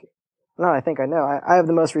I have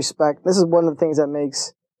the most respect. This is one of the things that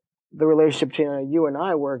makes the relationship between you and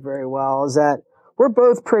I work very well, is that we're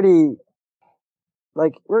both pretty,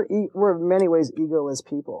 we're in many ways egoless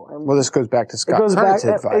people. And this goes back to Scott Kurt's advice.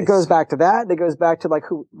 It goes back to that. It goes back to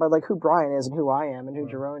who Brian is and who I am and who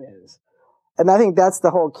Jerome is. And I think that's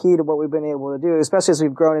the whole key to what we've been able to do, especially as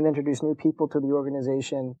we've grown and introduced new people to the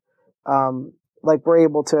organization. We're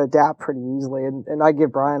able to adapt pretty easily. And I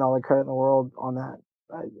give Brian all the credit in the world on that.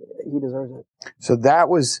 He deserves it. So that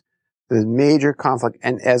was the major conflict.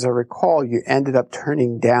 And as I recall, you ended up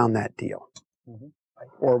turning down that deal.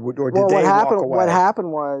 Or did they walk away? What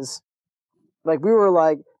happened was Like we were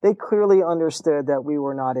like, they clearly understood that we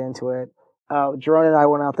were not into it. Jerome and I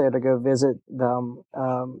went out there to go visit them,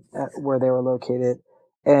 where they were located.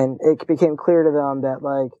 And it became clear to them that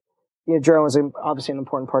like, Jerome was obviously an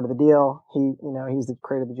important part of the deal. He's the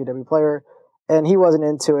creator of the GW player, and he wasn't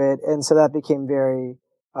into it. And so that became very,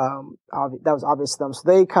 that was obvious to them. So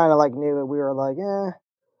they kind of like knew that we were like, eh.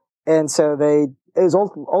 And so it was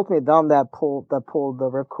ultimately them that pulled the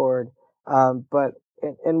ripcord.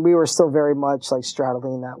 And we were still very much like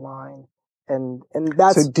straddling that line. And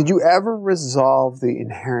that's. So did you ever resolve the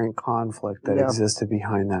inherent conflict that existed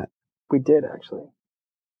behind that? We did actually.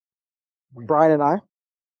 Brian and I?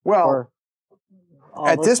 Well,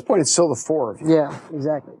 at this point, it's still the four of you. Yeah,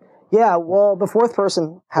 exactly. Yeah, well, the fourth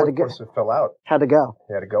person had to go. Fourth person fell out. Had to go.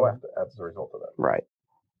 He had to go as a result of that. Right.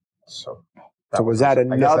 So was that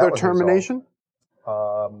another termination?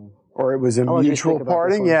 Or it was a mutual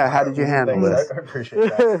parting? Yeah, how did you handle this? I appreciate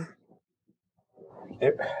that.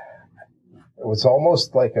 It was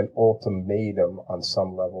almost like an ultimatum on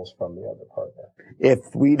some levels from the other partner.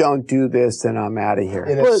 If we don't do this, then I'm out of here.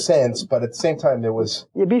 In a sense, but at the same time, there was...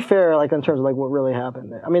 Yeah, be fair, like, in terms of, like, what really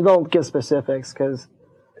happened. I mean, don't give specifics, because,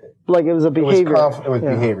 like, it was a behavior. It was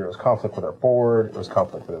behavior. It was conflict with our board. It was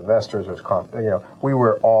conflict with investors. It was we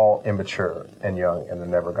were all immature and young and had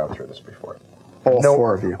never gone through this before. All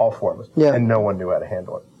four of you. All four of us. Yeah. And no one knew how to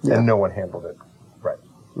handle it. Yeah. And no one handled it right.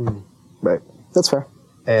 Mm-hmm. Right. That's fair.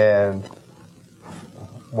 And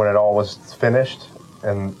when it all was finished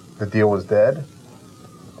and the deal was dead,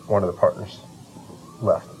 one of the partners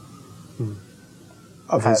left.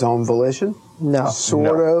 Of his own volition? No.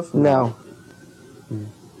 Sort of? No.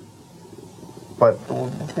 But,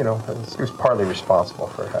 he was partly responsible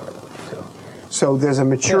for having it, too. So there's a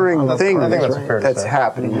maturing thing that's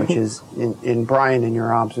happening, Mm-hmm. which is, in Brian, in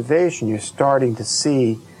your observation, you're starting to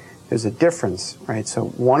see there's a difference, right? So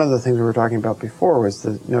one of the things we were talking about before was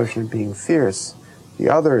the notion of being fierce. The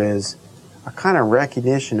other is a kind of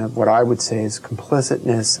recognition of what I would say is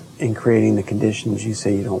complicitness in creating the conditions you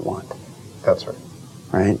say you don't want. That's right.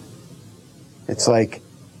 Right? It's like,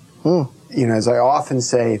 as I often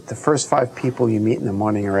say, if the first 5 people you meet in the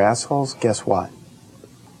morning are assholes, guess what?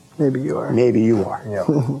 Maybe you are. Maybe you are. Yeah.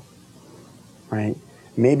 Right?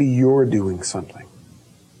 Maybe you're doing something.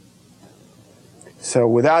 So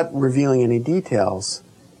without revealing any details,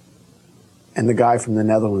 and the guy from the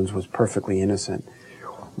Netherlands was perfectly innocent,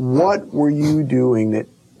 what were you doing that,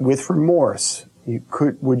 with remorse,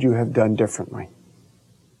 would you have done differently?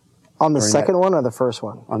 On the second one or the first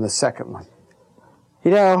one? On the second one.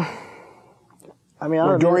 I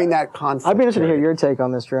mean, during that conflict. I'd be interested to hear your take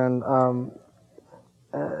on this, Jerome.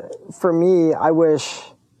 For me, I wish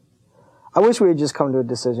we had just come to a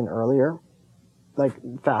decision earlier, like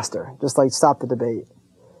faster, just like stop the debate.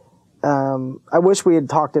 I wish we had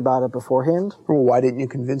talked about it beforehand. Well, why didn't you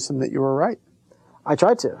convince them that you were right? I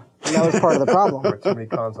tried to. And that was part of the problem. There were too many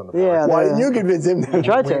cons on the board. Yeah. Why didn't you convince him? We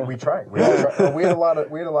tried to. We tried. We had a lot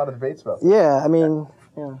of debates about this. Yeah, I mean,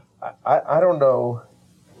 yeah. I don't know.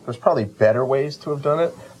 There's probably better ways to have done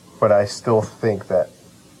it, but I still think that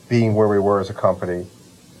being where we were as a company,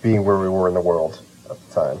 being where we were in the world at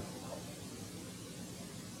the time,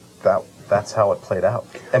 that's how it played out.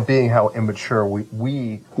 And being how immature we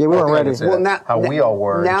weren't ready. Well, how we all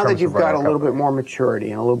were. Now that you've got a little bit more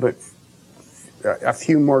maturity and a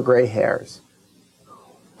few more gray hairs,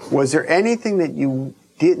 was there anything that you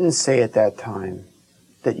didn't say at that time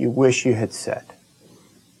that you wish you had said?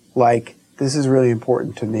 Like, this is really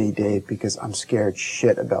important to me, Dave, because I'm scared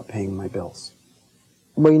shit about paying my bills.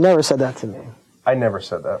 Well, you never said that to me. I never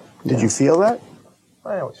said that. Did you feel that?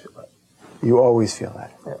 I always feel that. You always feel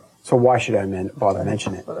that? Yeah. So why should I bother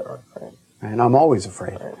mentioning it? Whatever. Right. And I'm always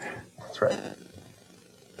afraid. Right. That's right.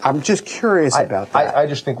 I'm just curious about that. I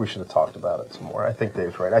just think we should have talked about it some more. I think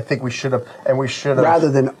Dave's right. I think we should have, and we should have... Rather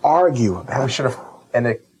than argue about it. We should have,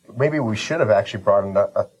 maybe we should have actually brought in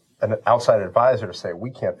an outside advisor to say, we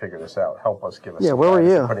can't figure this out. Help us, give us where were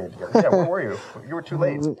you? putting it together. Yeah, where were you? You were too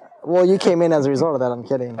late. Well, you came in as a result of that. I'm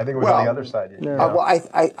kidding. I think it was on the other side.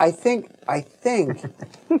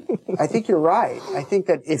 I think you're right. I think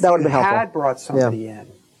that if you had brought somebody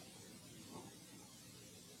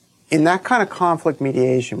in that kind of conflict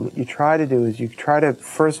mediation, what you try to do is you try to,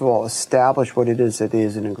 first of all, establish what it is that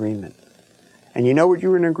is an agreement. And you know what you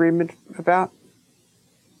were in agreement about?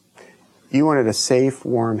 You wanted a safe,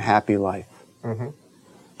 warm, happy life. Mm-hmm.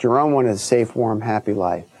 Jerome wanted a safe, warm, happy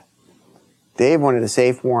life. Dave wanted a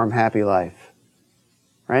safe, warm, happy life.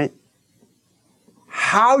 Right?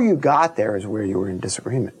 How you got there is where you were in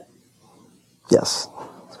disagreement. Yes.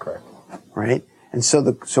 That's correct. Right? And so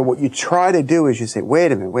what you try to do is you say,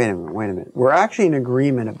 wait a minute. We're actually in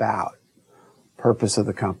agreement about purpose of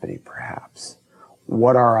the company, perhaps,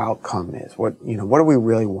 what our outcome is, what do we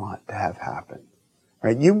really want to have happen,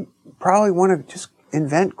 right? You probably want to just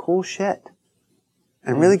invent cool shit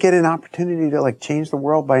and really get an opportunity to like change the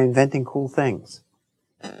world by inventing cool things.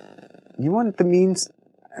 You want the means.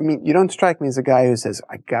 I mean, you don't strike me as a guy who says,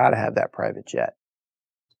 I gotta have that private jet.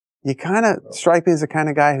 You kind of strike me as the kind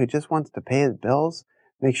of guy who just wants to pay his bills,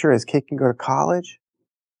 make sure his kid can go to college,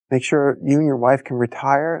 make sure you and your wife can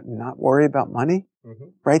retire and not worry about money,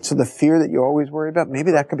 right? So the fear that you always worry about,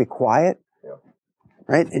 maybe that could be quiet,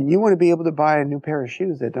 right? And you want to be able to buy a new pair of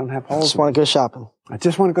shoes that don't have holes. Just want to go shopping. I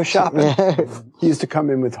just want to go shopping. He used to come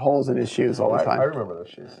in with holes in his shoes all the time. I remember those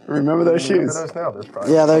shoes. Remember those shoes? Remember those now? There's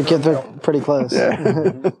probably Yeah, they're pretty close.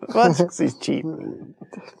 Yeah. Well, it's he's cheap,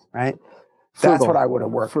 right? Frugal. That's what I would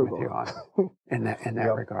have worked with you on in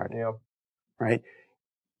that regard, right?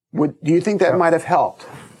 Do you think that might have helped?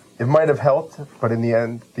 It might have helped, but in the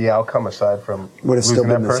end, the outcome, aside from would have still losing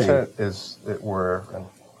been that the person, same. is that we're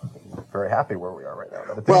very happy where we are right now.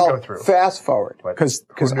 That it didn't go through. Fast forward, But because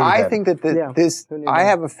who knew I then? think that this, I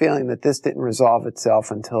have a feeling that this didn't resolve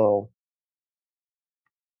itself until,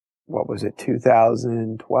 what was it,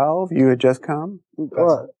 2012? You had just come?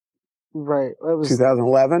 Right. It was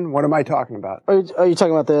 2011? What am I talking about? Are you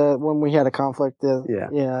talking about when we had a conflict? Yeah.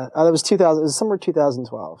 Yeah. That was 2000. It was summer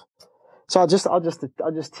 2012. So I'll just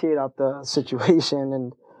tee it up the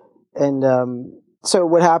situation and so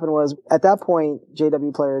what happened was at that point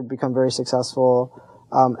JW Player had become very successul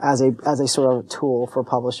as a sort of tool for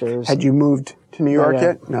publishers. Had you moved to New York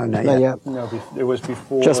yet? No, not yet. No, it was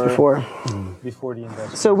before. Just before. Before the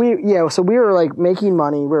investment. So we were like making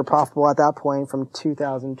money. We were profitable at that point from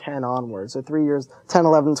 2010 onwards. So 3 years, 10,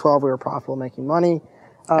 11, 12, we were profitable making money.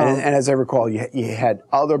 And as I recall, you had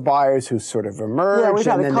other buyers who sort of emerged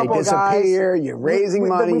and then they disappear. You're raising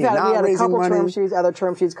money, you're not raising money. We had a couple term sheets, other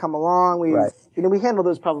term sheets come along. We handled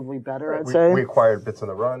those probably better, I'd say. We acquired Bits on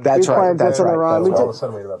the Run. That's right. All of a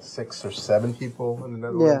sudden we had about 6 or 7 people in the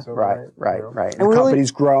Netherlands. Right. And the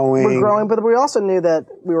company's growing. We're growing, but we also knew that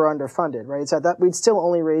we were underfunded, right? So that we'd still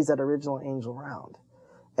only raised that original angel round.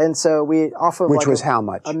 And so we offered which was how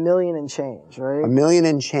much? $1 million and change, right? $1 million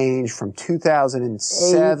and change from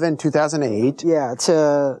 2007, 2008. Yeah,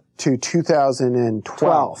 to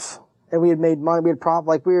 2012. And we had made money. We had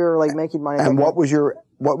we were like making money. And what was your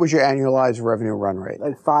annualized revenue run rate?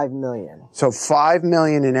 Like $5 million. So $5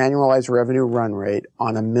 million in annualized revenue run rate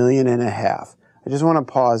on $1.5 million. I just want to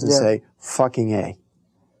pause and say, fucking A.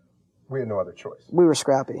 We had no other choice. We were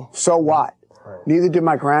scrappy. So what? Right. Neither did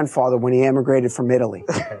my grandfather when he emigrated from Italy.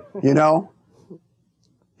 You know?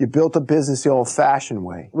 You built a business the old-fashioned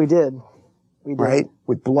way. We did. Right?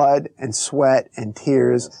 With blood and sweat and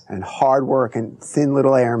tears and hard work and thin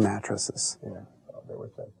little air mattresses. Yeah, they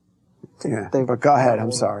were thin. Yeah, but go ahead.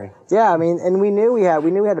 I'm sorry. Yeah, I mean, and we knew we had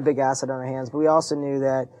a big asset on our hands, but we also knew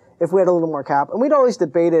that if we had a little more capital, and we'd always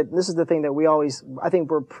debated, and this is the thing that I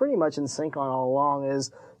think we're pretty much in sync on all along,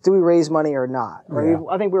 is do we raise money or not? Right? Yeah.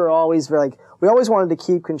 I think we were always we always wanted to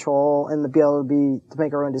keep control and to be able to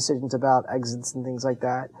make our own decisions about exits and things like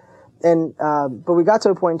that. And, but we got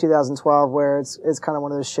to a point in 2012 where it's kind of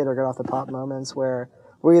one of those shit or get off the pot moments where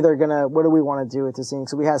we're either what do we want to do with this thing?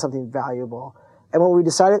 So we had something valuable. And when we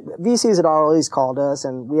decided, VCs had always called us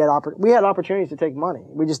and we had opportunities to take money.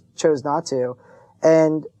 We just chose not to.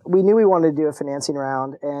 And we knew we wanted to do a financing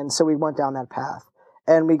round. And so we went down that path.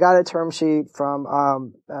 And we got a term sheet from our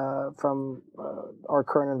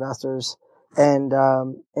current investors. And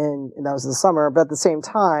that was the summer. But at the same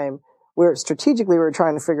time, we were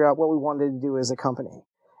trying to figure out what we wanted to do as a company.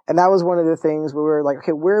 And that was one of the things where we were like,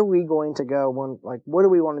 okay, where are we going to go what do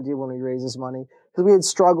we want to do when we raise this money? Because we had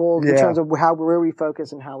struggled in terms of where we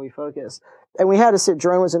focus and how we focus. And we had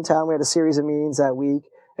Jerome was in town. We had a series of meetings that week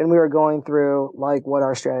and we were going through what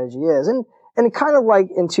our strategy is. And kind of like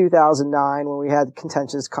in 2009 when we had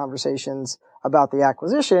contentious conversations about the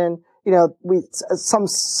acquisition, some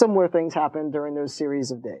similar things happened during those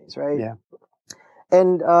series of days, right? Yeah.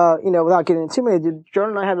 And, without getting into too many,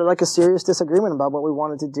 Jordan and I had a serious disagreement about what we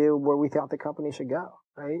wanted to do, where we thought the company should go,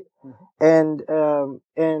 right? Mm-hmm.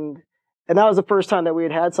 And that was the first time that we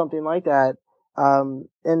had something like that.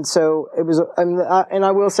 And so it was, and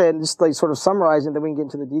I will say, and just sort of summarizing, that we can get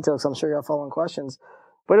into the details, I'm sure you have following questions,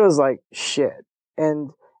 but it was like shit. I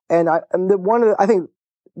think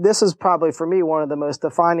this is probably for me one of the most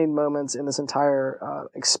defining moments in this entire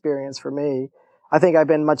experience for me. I think I've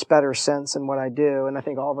been much better since in what I do, and I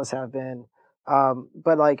think all of us have been.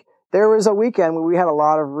 But there was a weekend where we had a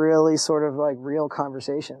lot of really sort of real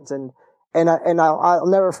conversations, and I'll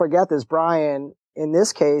never forget this. Brian, in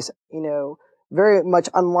this case, very much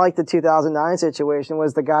unlike the 2009 situation,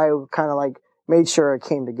 was the guy who kind of made sure it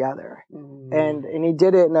came together. And he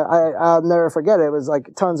did it, and I'll never forget it. It was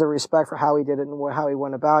like tons of respect for how he did it and how he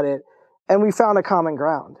went about it. And we found a common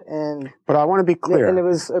ground. But I want to be clear, and it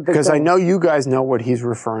was a big because I thing. know you guys know what he's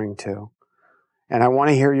referring to, and I want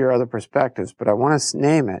to hear your other perspectives, but I want to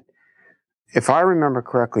name it. If I remember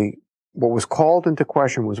correctly, what was called into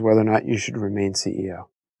question was whether or not you should remain CEO.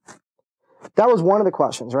 That was one of the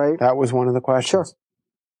questions, right? That was one of the questions. Sure.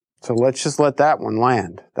 So let's just let that one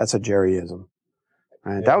land. That's a Jerryism.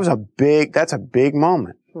 Right? Yeah. That's a big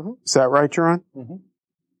moment. Mhm. Is that right, Jerron? Mm-hmm.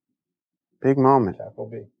 Big moment. Capital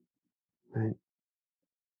B. Right.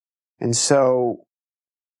 And so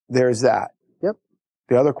there's that. Yep.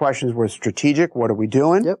 The other questions were strategic. What are we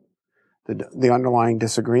doing? Yep. The underlying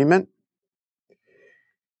disagreement.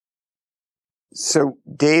 So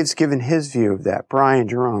Dave's given his view of that. Brian,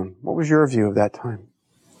 Jerome, what was your view of that time?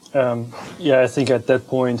 I think at that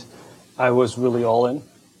point I was really all in.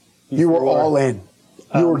 You were all in.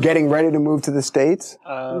 You were getting ready to move to the States?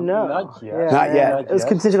 No. Not yet. Yeah, Not yet. It was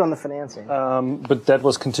contingent on the financing. But that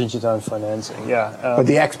was contingent on financing, yeah. But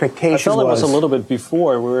the I expectation felt it was a little bit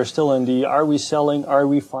before. We were still in the, are we selling, are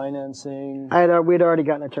we financing? We'd already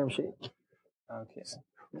gotten a term sheet. Okay.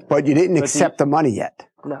 But you didn't accept the money yet.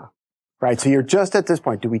 No. Right, so you're just at this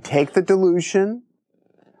point. Do we take the dilution,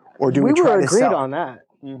 or do we try were to agreed sell? on that.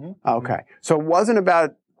 Mm-hmm. Okay, so it wasn't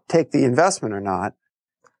about take the investment or not.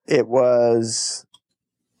 It was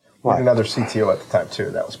We had another CTO at the time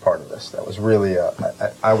too. That was part of this. That was really,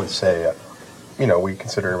 I would say, we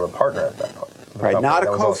consider him a partner at that point. right, not a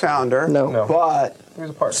That was also- co-founder, No. but He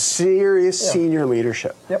was a partner. serious senior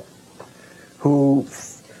leadership. Yep. Who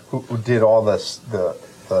Who did all this, the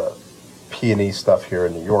P&E stuff here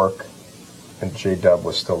in New York, and J-Dub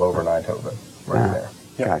was still over in Eindhoven, right there.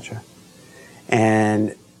 Yep. Gotcha.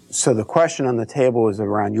 And so the question on the table is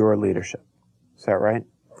around your leadership. Is that right?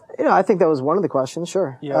 I think that was one of the questions,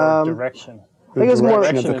 sure. Yeah, direction. I think it was more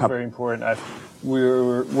direction of Direction the is company. very important.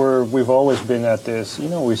 We've always been at this.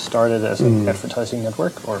 We started as an advertising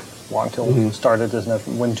network, or Longtail started as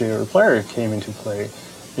when JR Player came into play.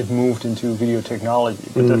 It moved into video technology,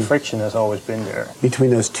 but the friction has always been there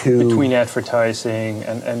Between those two. between advertising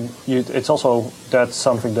and it's also that's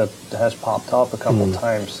something that has popped up a couple of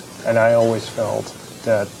times, and I always felt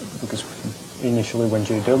that because initially when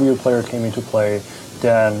JW Player came into play,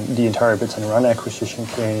 then the entire Bits and Run acquisition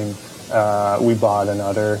came. We bought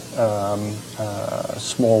another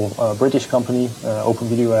small British company, Open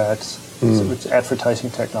Video Ads. It's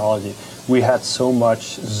advertising technology. We had so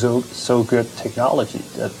much so good technology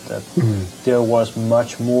that there was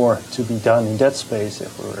much more to be done in that space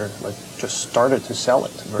if we were just started to sell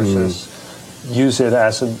it versus use it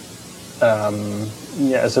as a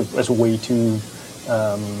way to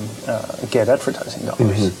get advertising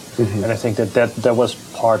dollars. And I think that was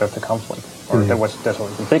part of the conflict, or that was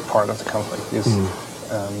a big part of the conflict. Because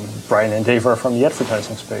Brian and Dave are from the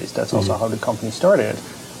advertising space. That's also how the company started,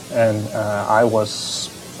 and I was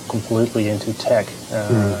completely into tech.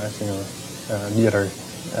 The other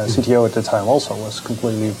CTO at the time also was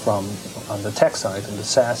completely on the tech side and the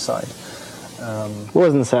SaaS side. It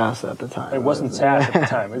wasn't SaaS at the time. It wasn't SaaS at the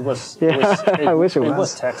time. It was. I wish it was. It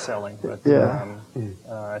was tech selling, but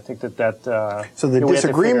I think that. So the we had to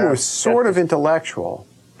disagreement figure out was sort of intellectual,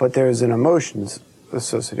 but there's an emotions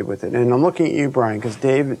associated with it. And I'm looking at you, Brian, because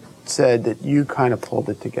David said that you kind of pulled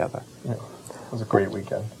it together. Yeah. It was a great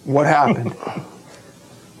weekend. What happened?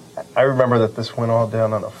 I remember that this went all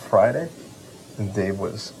down on a Friday, and Dave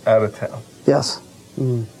was out of town. Yes.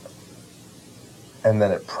 And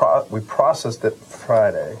then we processed it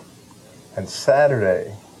Friday, and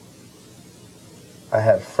Saturday, I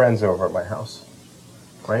had friends over at my house.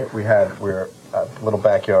 Right? We were a little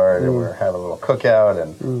backyard, and we were having a little cookout,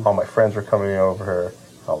 and all my friends were coming over.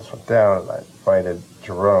 All this went down, and I invited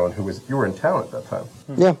Jerome, you were in town at that time.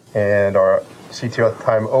 Yeah. And our CTO at the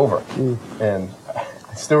time over. And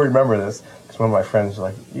I still remember this because one of my friends was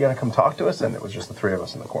like, "You gotta come talk to us," and it was just the three of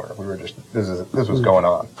us in the corner. We were just this was going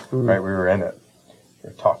on, right? We were in it. We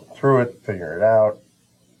were talking through it, figuring it out.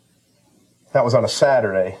 That was on a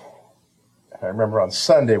Saturday. And I remember on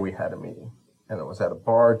Sunday we had a meeting, and it was at a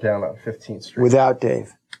bar down on 15th Street. Without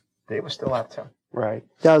Dave. Dave was still out of town. Right.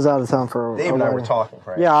 Yeah, I was out of town for Dave and I were talking,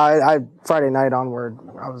 right? Yeah, I Friday night onward,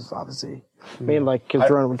 I was obviously.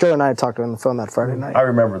 Because Joe and I had talked on the phone that Friday night. I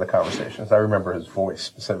remember the conversations. I remember his voice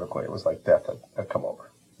specifically. It was like death had come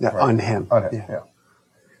over. Yeah, Right. on him. On him, yeah.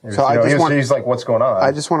 So He's like, "What's going on?"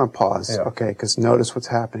 I just want to pause, Yeah. okay? Because notice what's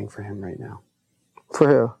happening for him right now. For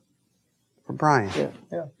who? For Brian.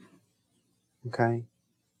 Yeah. Okay?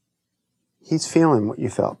 He's feeling what you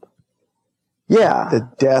felt. Yeah. The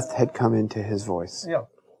death had come into his voice. Yeah.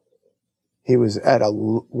 He was at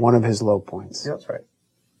one of his low points. Yeah, that's right.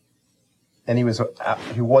 And he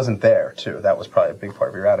wasn't there, too. That was probably a big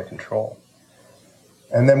part. We were out of control.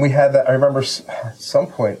 And then we had that, I remember at some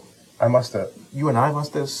point, you and I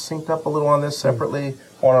must have synced up a little on this separately,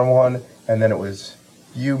 one-on-one, and then it was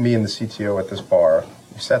you, me, and the CTO at this bar.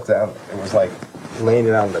 We sat down, it was like laying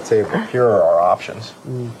it out on the table. Here are our options.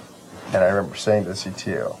 And I remember saying to the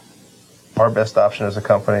CTO, our best option as a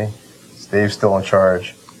company is Dave's still in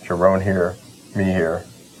charge, Jerome here, me here,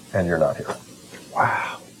 and you're not here.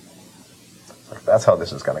 Wow. Like, that's how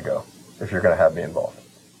this is going to go, if you're going to have me involved.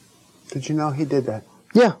 Did you know he did that?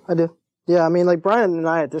 Yeah, I do. Yeah, I mean, like Brian and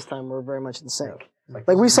I at this time were very much in sync.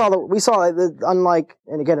 Like we saw unlike,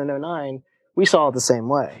 and again in '09, we saw it the same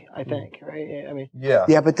way, I think, right? I mean,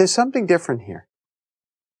 yeah, but there's something different here.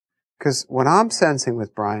 Because what I'm sensing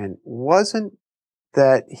with Brian wasn't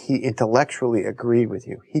that he intellectually agreed with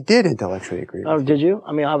you. He did intellectually agree with you. Oh, did you?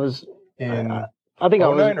 I mean, I was in I think I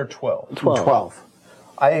was 09 or 12. 12.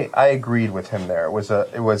 I agreed with him there. It was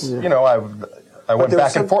you know, I went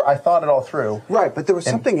back and forth. I thought it all through. Right, but there was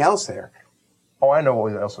something else there. Oh, I know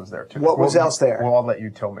what else was there too. What was else there? Well, I'll let you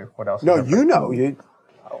tell me what else. No, you know.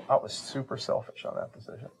 I was super selfish on that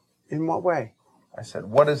decision. In what way? I said,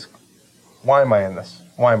 why am I in this?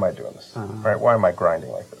 Why am I doing this? Right? Why am I grinding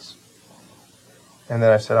like this? And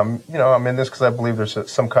then I said, I'm in this because I believe there's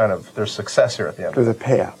there's success here at the end. There's a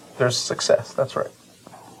payout. There's success. That's right.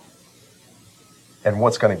 And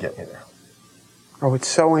what's going to get me there? Oh, it's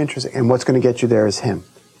so interesting. And what's going to get you there is him.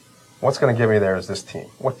 What's going to get me there is this team.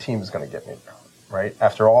 What team is going to get me there? Right?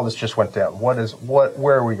 After all this just went down,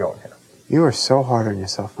 where are we going here? You are so hard on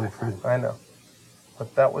yourself, my friend. I know.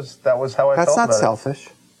 But that was how I felt about it. That's not selfish.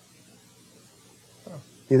 Oh.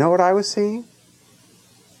 You know what I was seeing?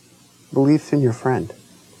 Belief in your friend.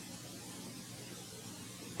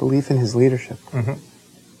 Belief in his leadership. Mm-hmm.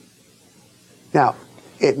 Now,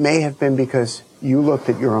 it may have been because you looked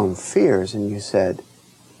at your own fears and you said,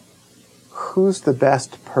 who's the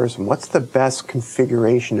best person? What's the best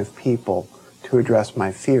configuration of people to address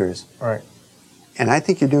my fears? Right. And I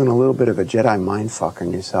think you're doing a little bit of a Jedi mindfuck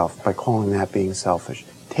on yourself by calling that being selfish.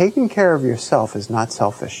 Taking care of yourself is not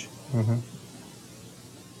selfish. Mm-hmm.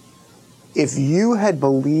 If you had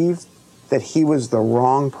believed that he was the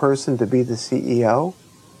wrong person to be the CEO,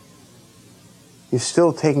 you're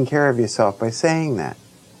still taking care of yourself by saying that.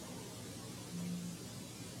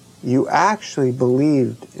 You actually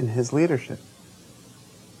believed in his leadership.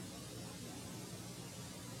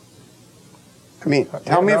 I mean,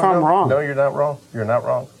 tell me if I'm wrong. No, you're not wrong. You're not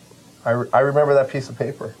wrong. I remember that piece of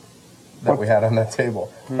paper that we had on that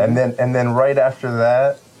table. Mm-hmm. And then right after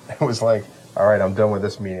that, it was like, all right, I'm done with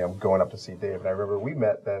this meeting. I'm going up to see Dave. And I remember we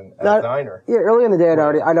met then at a diner. Yeah, early in the day, I'd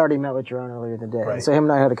already met with Jerome earlier in the day. Right. So him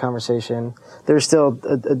and I had a conversation. There's still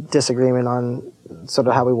a disagreement on sort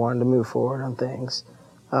of how we wanted to move forward on things.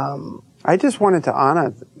 I just wanted to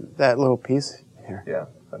honor that little piece here. Yeah,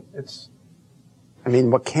 I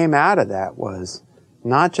mean, what came out of that was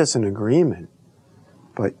not just an agreement,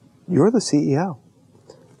 but you're the CEO.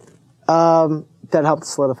 That helped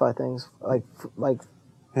solidify things.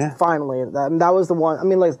 Yeah. Finally, that was the one. I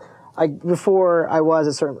mean, before I was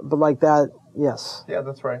a certain, but like that, yes. Yeah,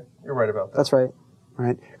 that's right. You're right about that. That's right.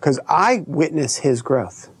 Right? Because I witnessed his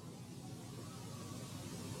growth.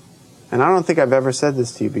 And I don't think I've ever said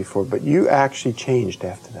this to you before, but you actually changed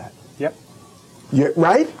after that. Yep.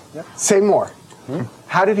 Right? Yep. Say more. Hmm?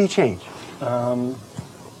 How did he change? I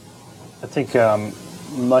think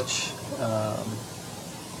much.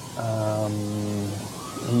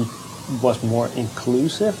 He was more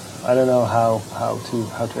inclusive. I don't know how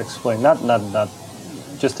to explain. Not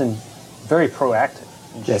just in very proactive.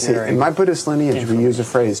 Yes. In my Buddhist lineage, we use a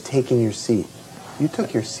phrase "taking your seat." You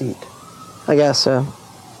took your seat. I guess so.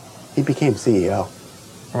 He became CEO.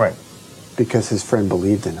 Right. Because his friend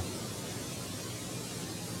believed in him.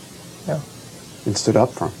 Yeah. And stood up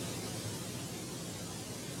for him.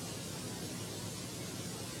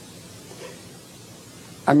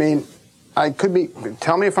 I mean, I could be.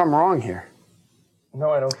 Tell me if I'm wrong here.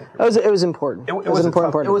 No, I don't think it was important. It was an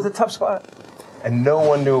important part. It was a tough spot. And no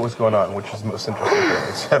one knew what was going on, which was the most interesting thing,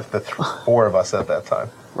 except the four of us at that time.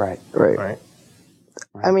 Right.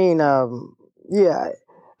 I mean, yeah.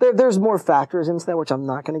 There's more factors into that, which I'm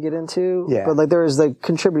not going to get into. Yeah. But there's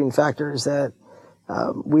contributing factors that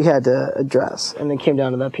we had to address, and it came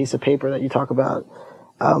down to that piece of paper that you talk about.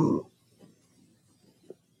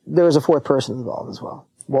 There was a fourth person involved as well.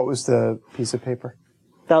 What was the piece of paper?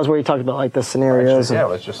 That was where you talked about the scenarios.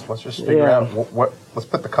 Actually, let's just figure out let's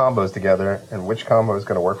put the combos together and which combo is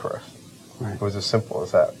going to work for us. Right. It was as simple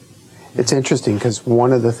as that. It's interesting because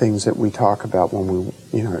one of the things that we talk about when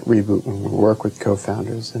we, at Reboot, when we work with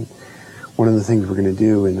co-founders, and one of the things we're going to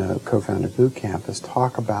do in the co-founder boot camp is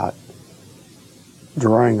talk about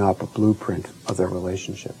drawing up a blueprint of their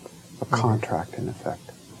relationship, a contract in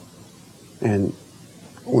effect. And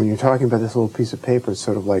when you're talking about this little piece of paper, it's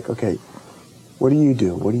sort of like, okay, what do you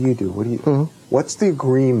do? What do you do? What do you? What's the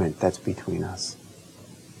agreement that's between us?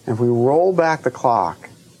 And if we roll back the clock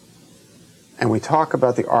and we talk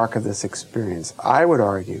about the arc of this experience, I would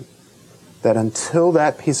argue that until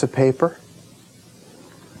that piece of paper,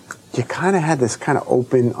 you kind of had this kind of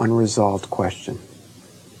open, unresolved question,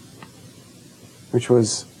 which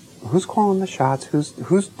was, who's calling the shots?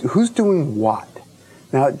 Who's doing what?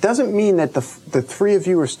 Now, it doesn't mean that the three of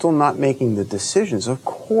you are still not making the decisions. Of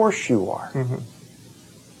course you are. Mm-hmm.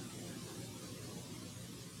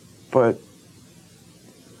 But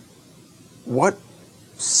what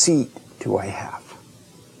seat do I have?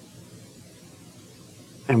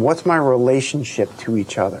 And what's my relationship to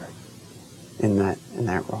each other in that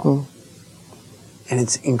role? And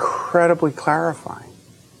it's incredibly clarifying.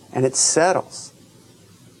 And it settles.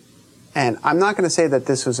 And I'm not going to say that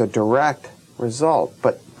this was a direct result,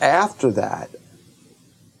 but after that,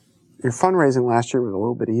 your fundraising last year was a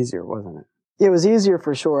little bit easier, wasn't it? It was easier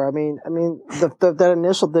for sure. I mean, the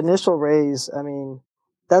initial raise. I mean,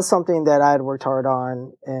 that's something that I had worked hard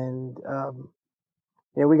on, and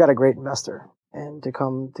we got a great investor, and to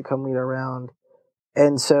come lead around,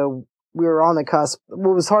 and so we were on the cusp.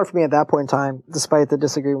 What was hard for me at that point in time, despite the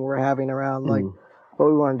disagreement we were having around like what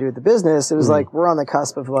we want to do with the business, it was like we're on the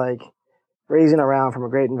cusp of like raising a round from a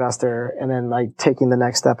great investor, and then like taking the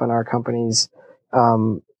next step in our company's,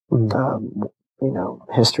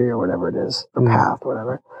 history or whatever it is, or path, or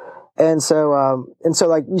whatever. And so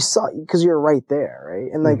like you saw, because you're right there,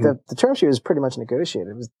 right? And like the term sheet was pretty much negotiated.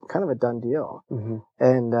 It was kind of a done deal.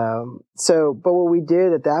 And but what we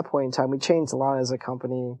did at that point in time, we changed a lot as a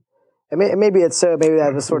company. And maybe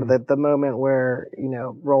that was sort of the moment where,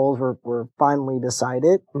 roles were finally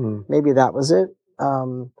decided. Maybe that was it.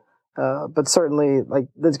 But certainly, like,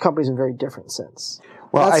 the company's been very different since.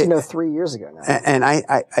 Well, that's 3 years ago now. And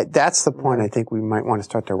I that's the point I think we might want to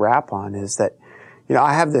start to wrap on, is that,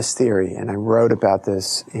 I have this theory, and I wrote about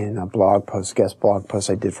this in a guest blog post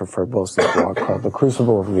I did for Furbolsky's blog called The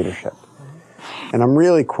Crucible of Leadership. And I'm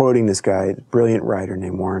really quoting this guy, a brilliant writer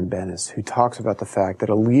named Warren Bennis, who talks about the fact that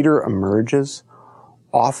a leader emerges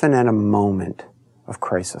often at a moment of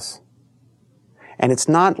crisis. And it's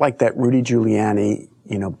not like that Rudy Giuliani,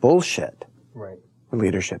 bullshit. Right.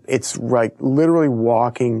 Leadership. It's like literally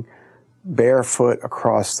walking barefoot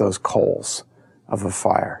across those coals of a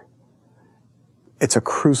fire. It's a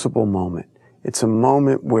crucible moment. It's a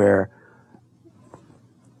moment where,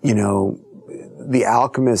 the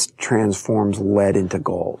alchemist transforms lead into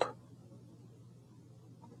gold.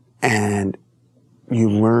 And you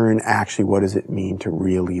learn actually what does it mean to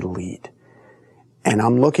really lead. And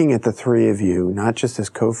I'm looking at the three of you, not just as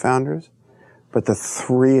co-founders, but the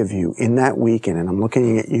three of you in that weekend, and I'm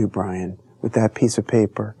looking at you, Brian, with that piece of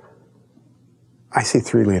paper. I see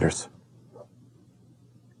three leaders.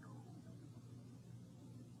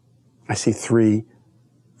 I see three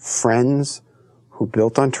friends who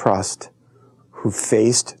built on trust, who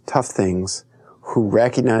faced tough things, who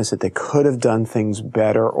recognized that they could have done things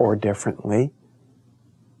better or differently,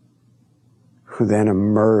 who then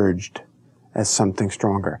emerged as something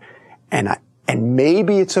stronger. And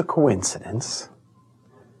maybe it's a coincidence,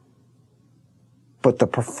 but the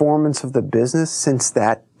performance of the business since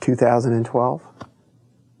that 2012?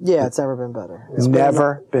 Yeah, it's never been better. It's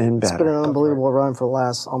never been better. It's been an unbelievable run for the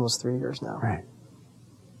last almost 3 years now. Right.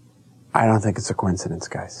 I don't think it's a coincidence,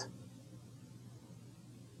 guys.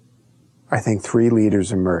 I think three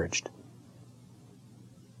leaders emerged.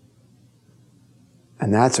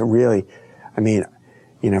 And that's a really,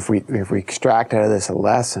 if we extract out of this a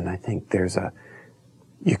lesson, I think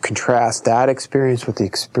you contrast that experience with the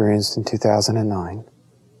experience in 2009.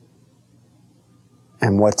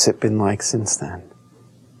 And what's it been like since then?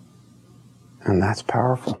 And that's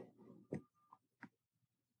powerful.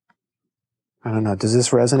 I don't know. Does this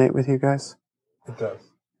resonate with you guys? It does.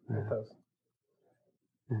 Yeah. It does.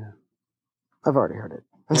 Yeah. I've already heard it.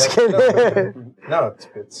 I'm just kidding. No,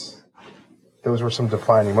 it's those were some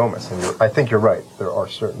defining moments, and I think you're right. There are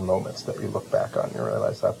certain moments that you look back on and you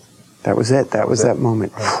realize that was it. That was that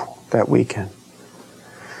moment, that weekend.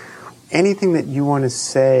 Anything that you want to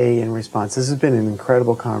say in response? This has been an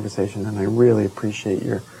incredible conversation, and I really appreciate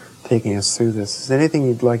your taking us through this. Is there anything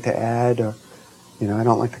you'd like to add? Or, I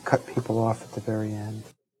don't like to cut people off at the very end.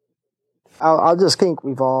 I'll just think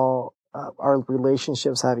we've all, our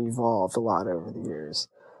relationships have evolved a lot over the years.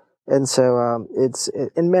 And so it's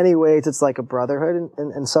in many ways it's like a brotherhood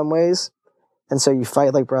in some ways. And so you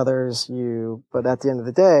fight like brothers. But at the end of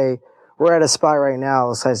the day, we're at a spot right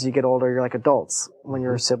now. As you get older, you're like adults when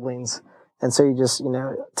you're siblings, and so you just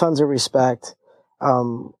tons of respect.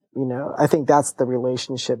 I think that's the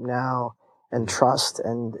relationship now, and trust,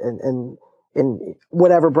 and in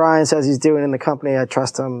whatever Brian says he's doing in the company, I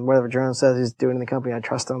trust him. Whatever Jerome says he's doing in the company, I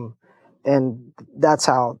trust him. And that's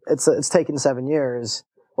how it's taken 7 years.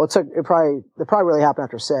 Well, it probably really happened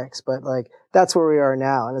after 6, but like that's where we are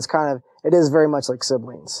now. And it is very much like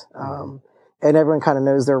siblings. And everyone kind of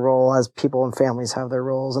knows their role as people and families have their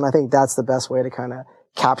roles. And I think that's the best way to kind of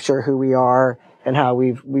capture who we are and how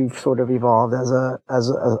we've sort of evolved as a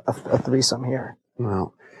threesome here.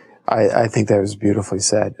 Well, I think that was beautifully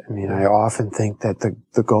said. I mean, I often think that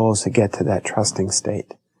the goal is to get to that trusting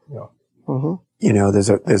state. Yeah. Mm-hmm.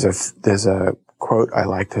 There's a quote I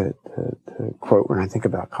like to quote when I think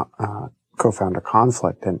about co-founder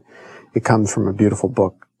conflict, and it comes from a beautiful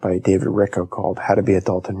book by David Ricco called How to Be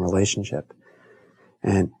Adult in Relationship.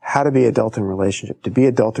 And how to be adult in relationship. To be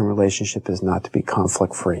adult in relationship is not to be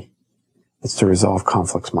conflict free. It's to resolve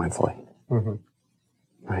conflicts mindfully. Mm-hmm.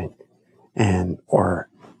 Right? Or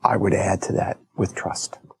I would add to that with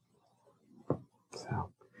trust. So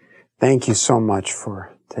thank you so much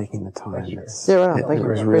for taking the time. Sure. Thank you. It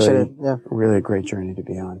was Appreciate really, it. Yeah. really a great journey to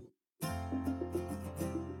be on.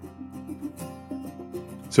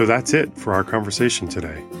 So that's it for our conversation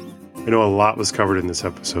today. I know a lot was covered in this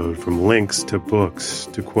episode, from links to books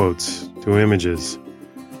to quotes to images.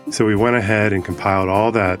 So we went ahead and compiled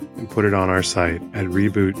all that and put it on our site at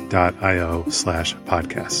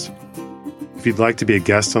reboot.io/podcast. If you'd like to be a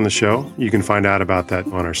guest on the show, you can find out about that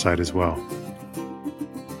on our site as well.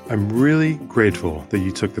 I'm really grateful that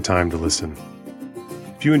you took the time to listen.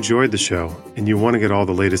 If you enjoyed the show and you want to get all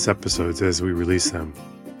the latest episodes as we release them,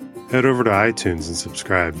 head over to iTunes and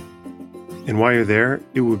subscribe. And while you're there,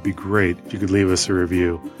 it would be great if you could leave us a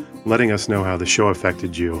review, letting us know how the show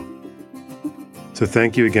affected you. So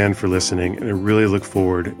thank you again for listening, and I really look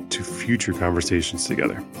forward to future conversations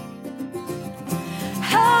together.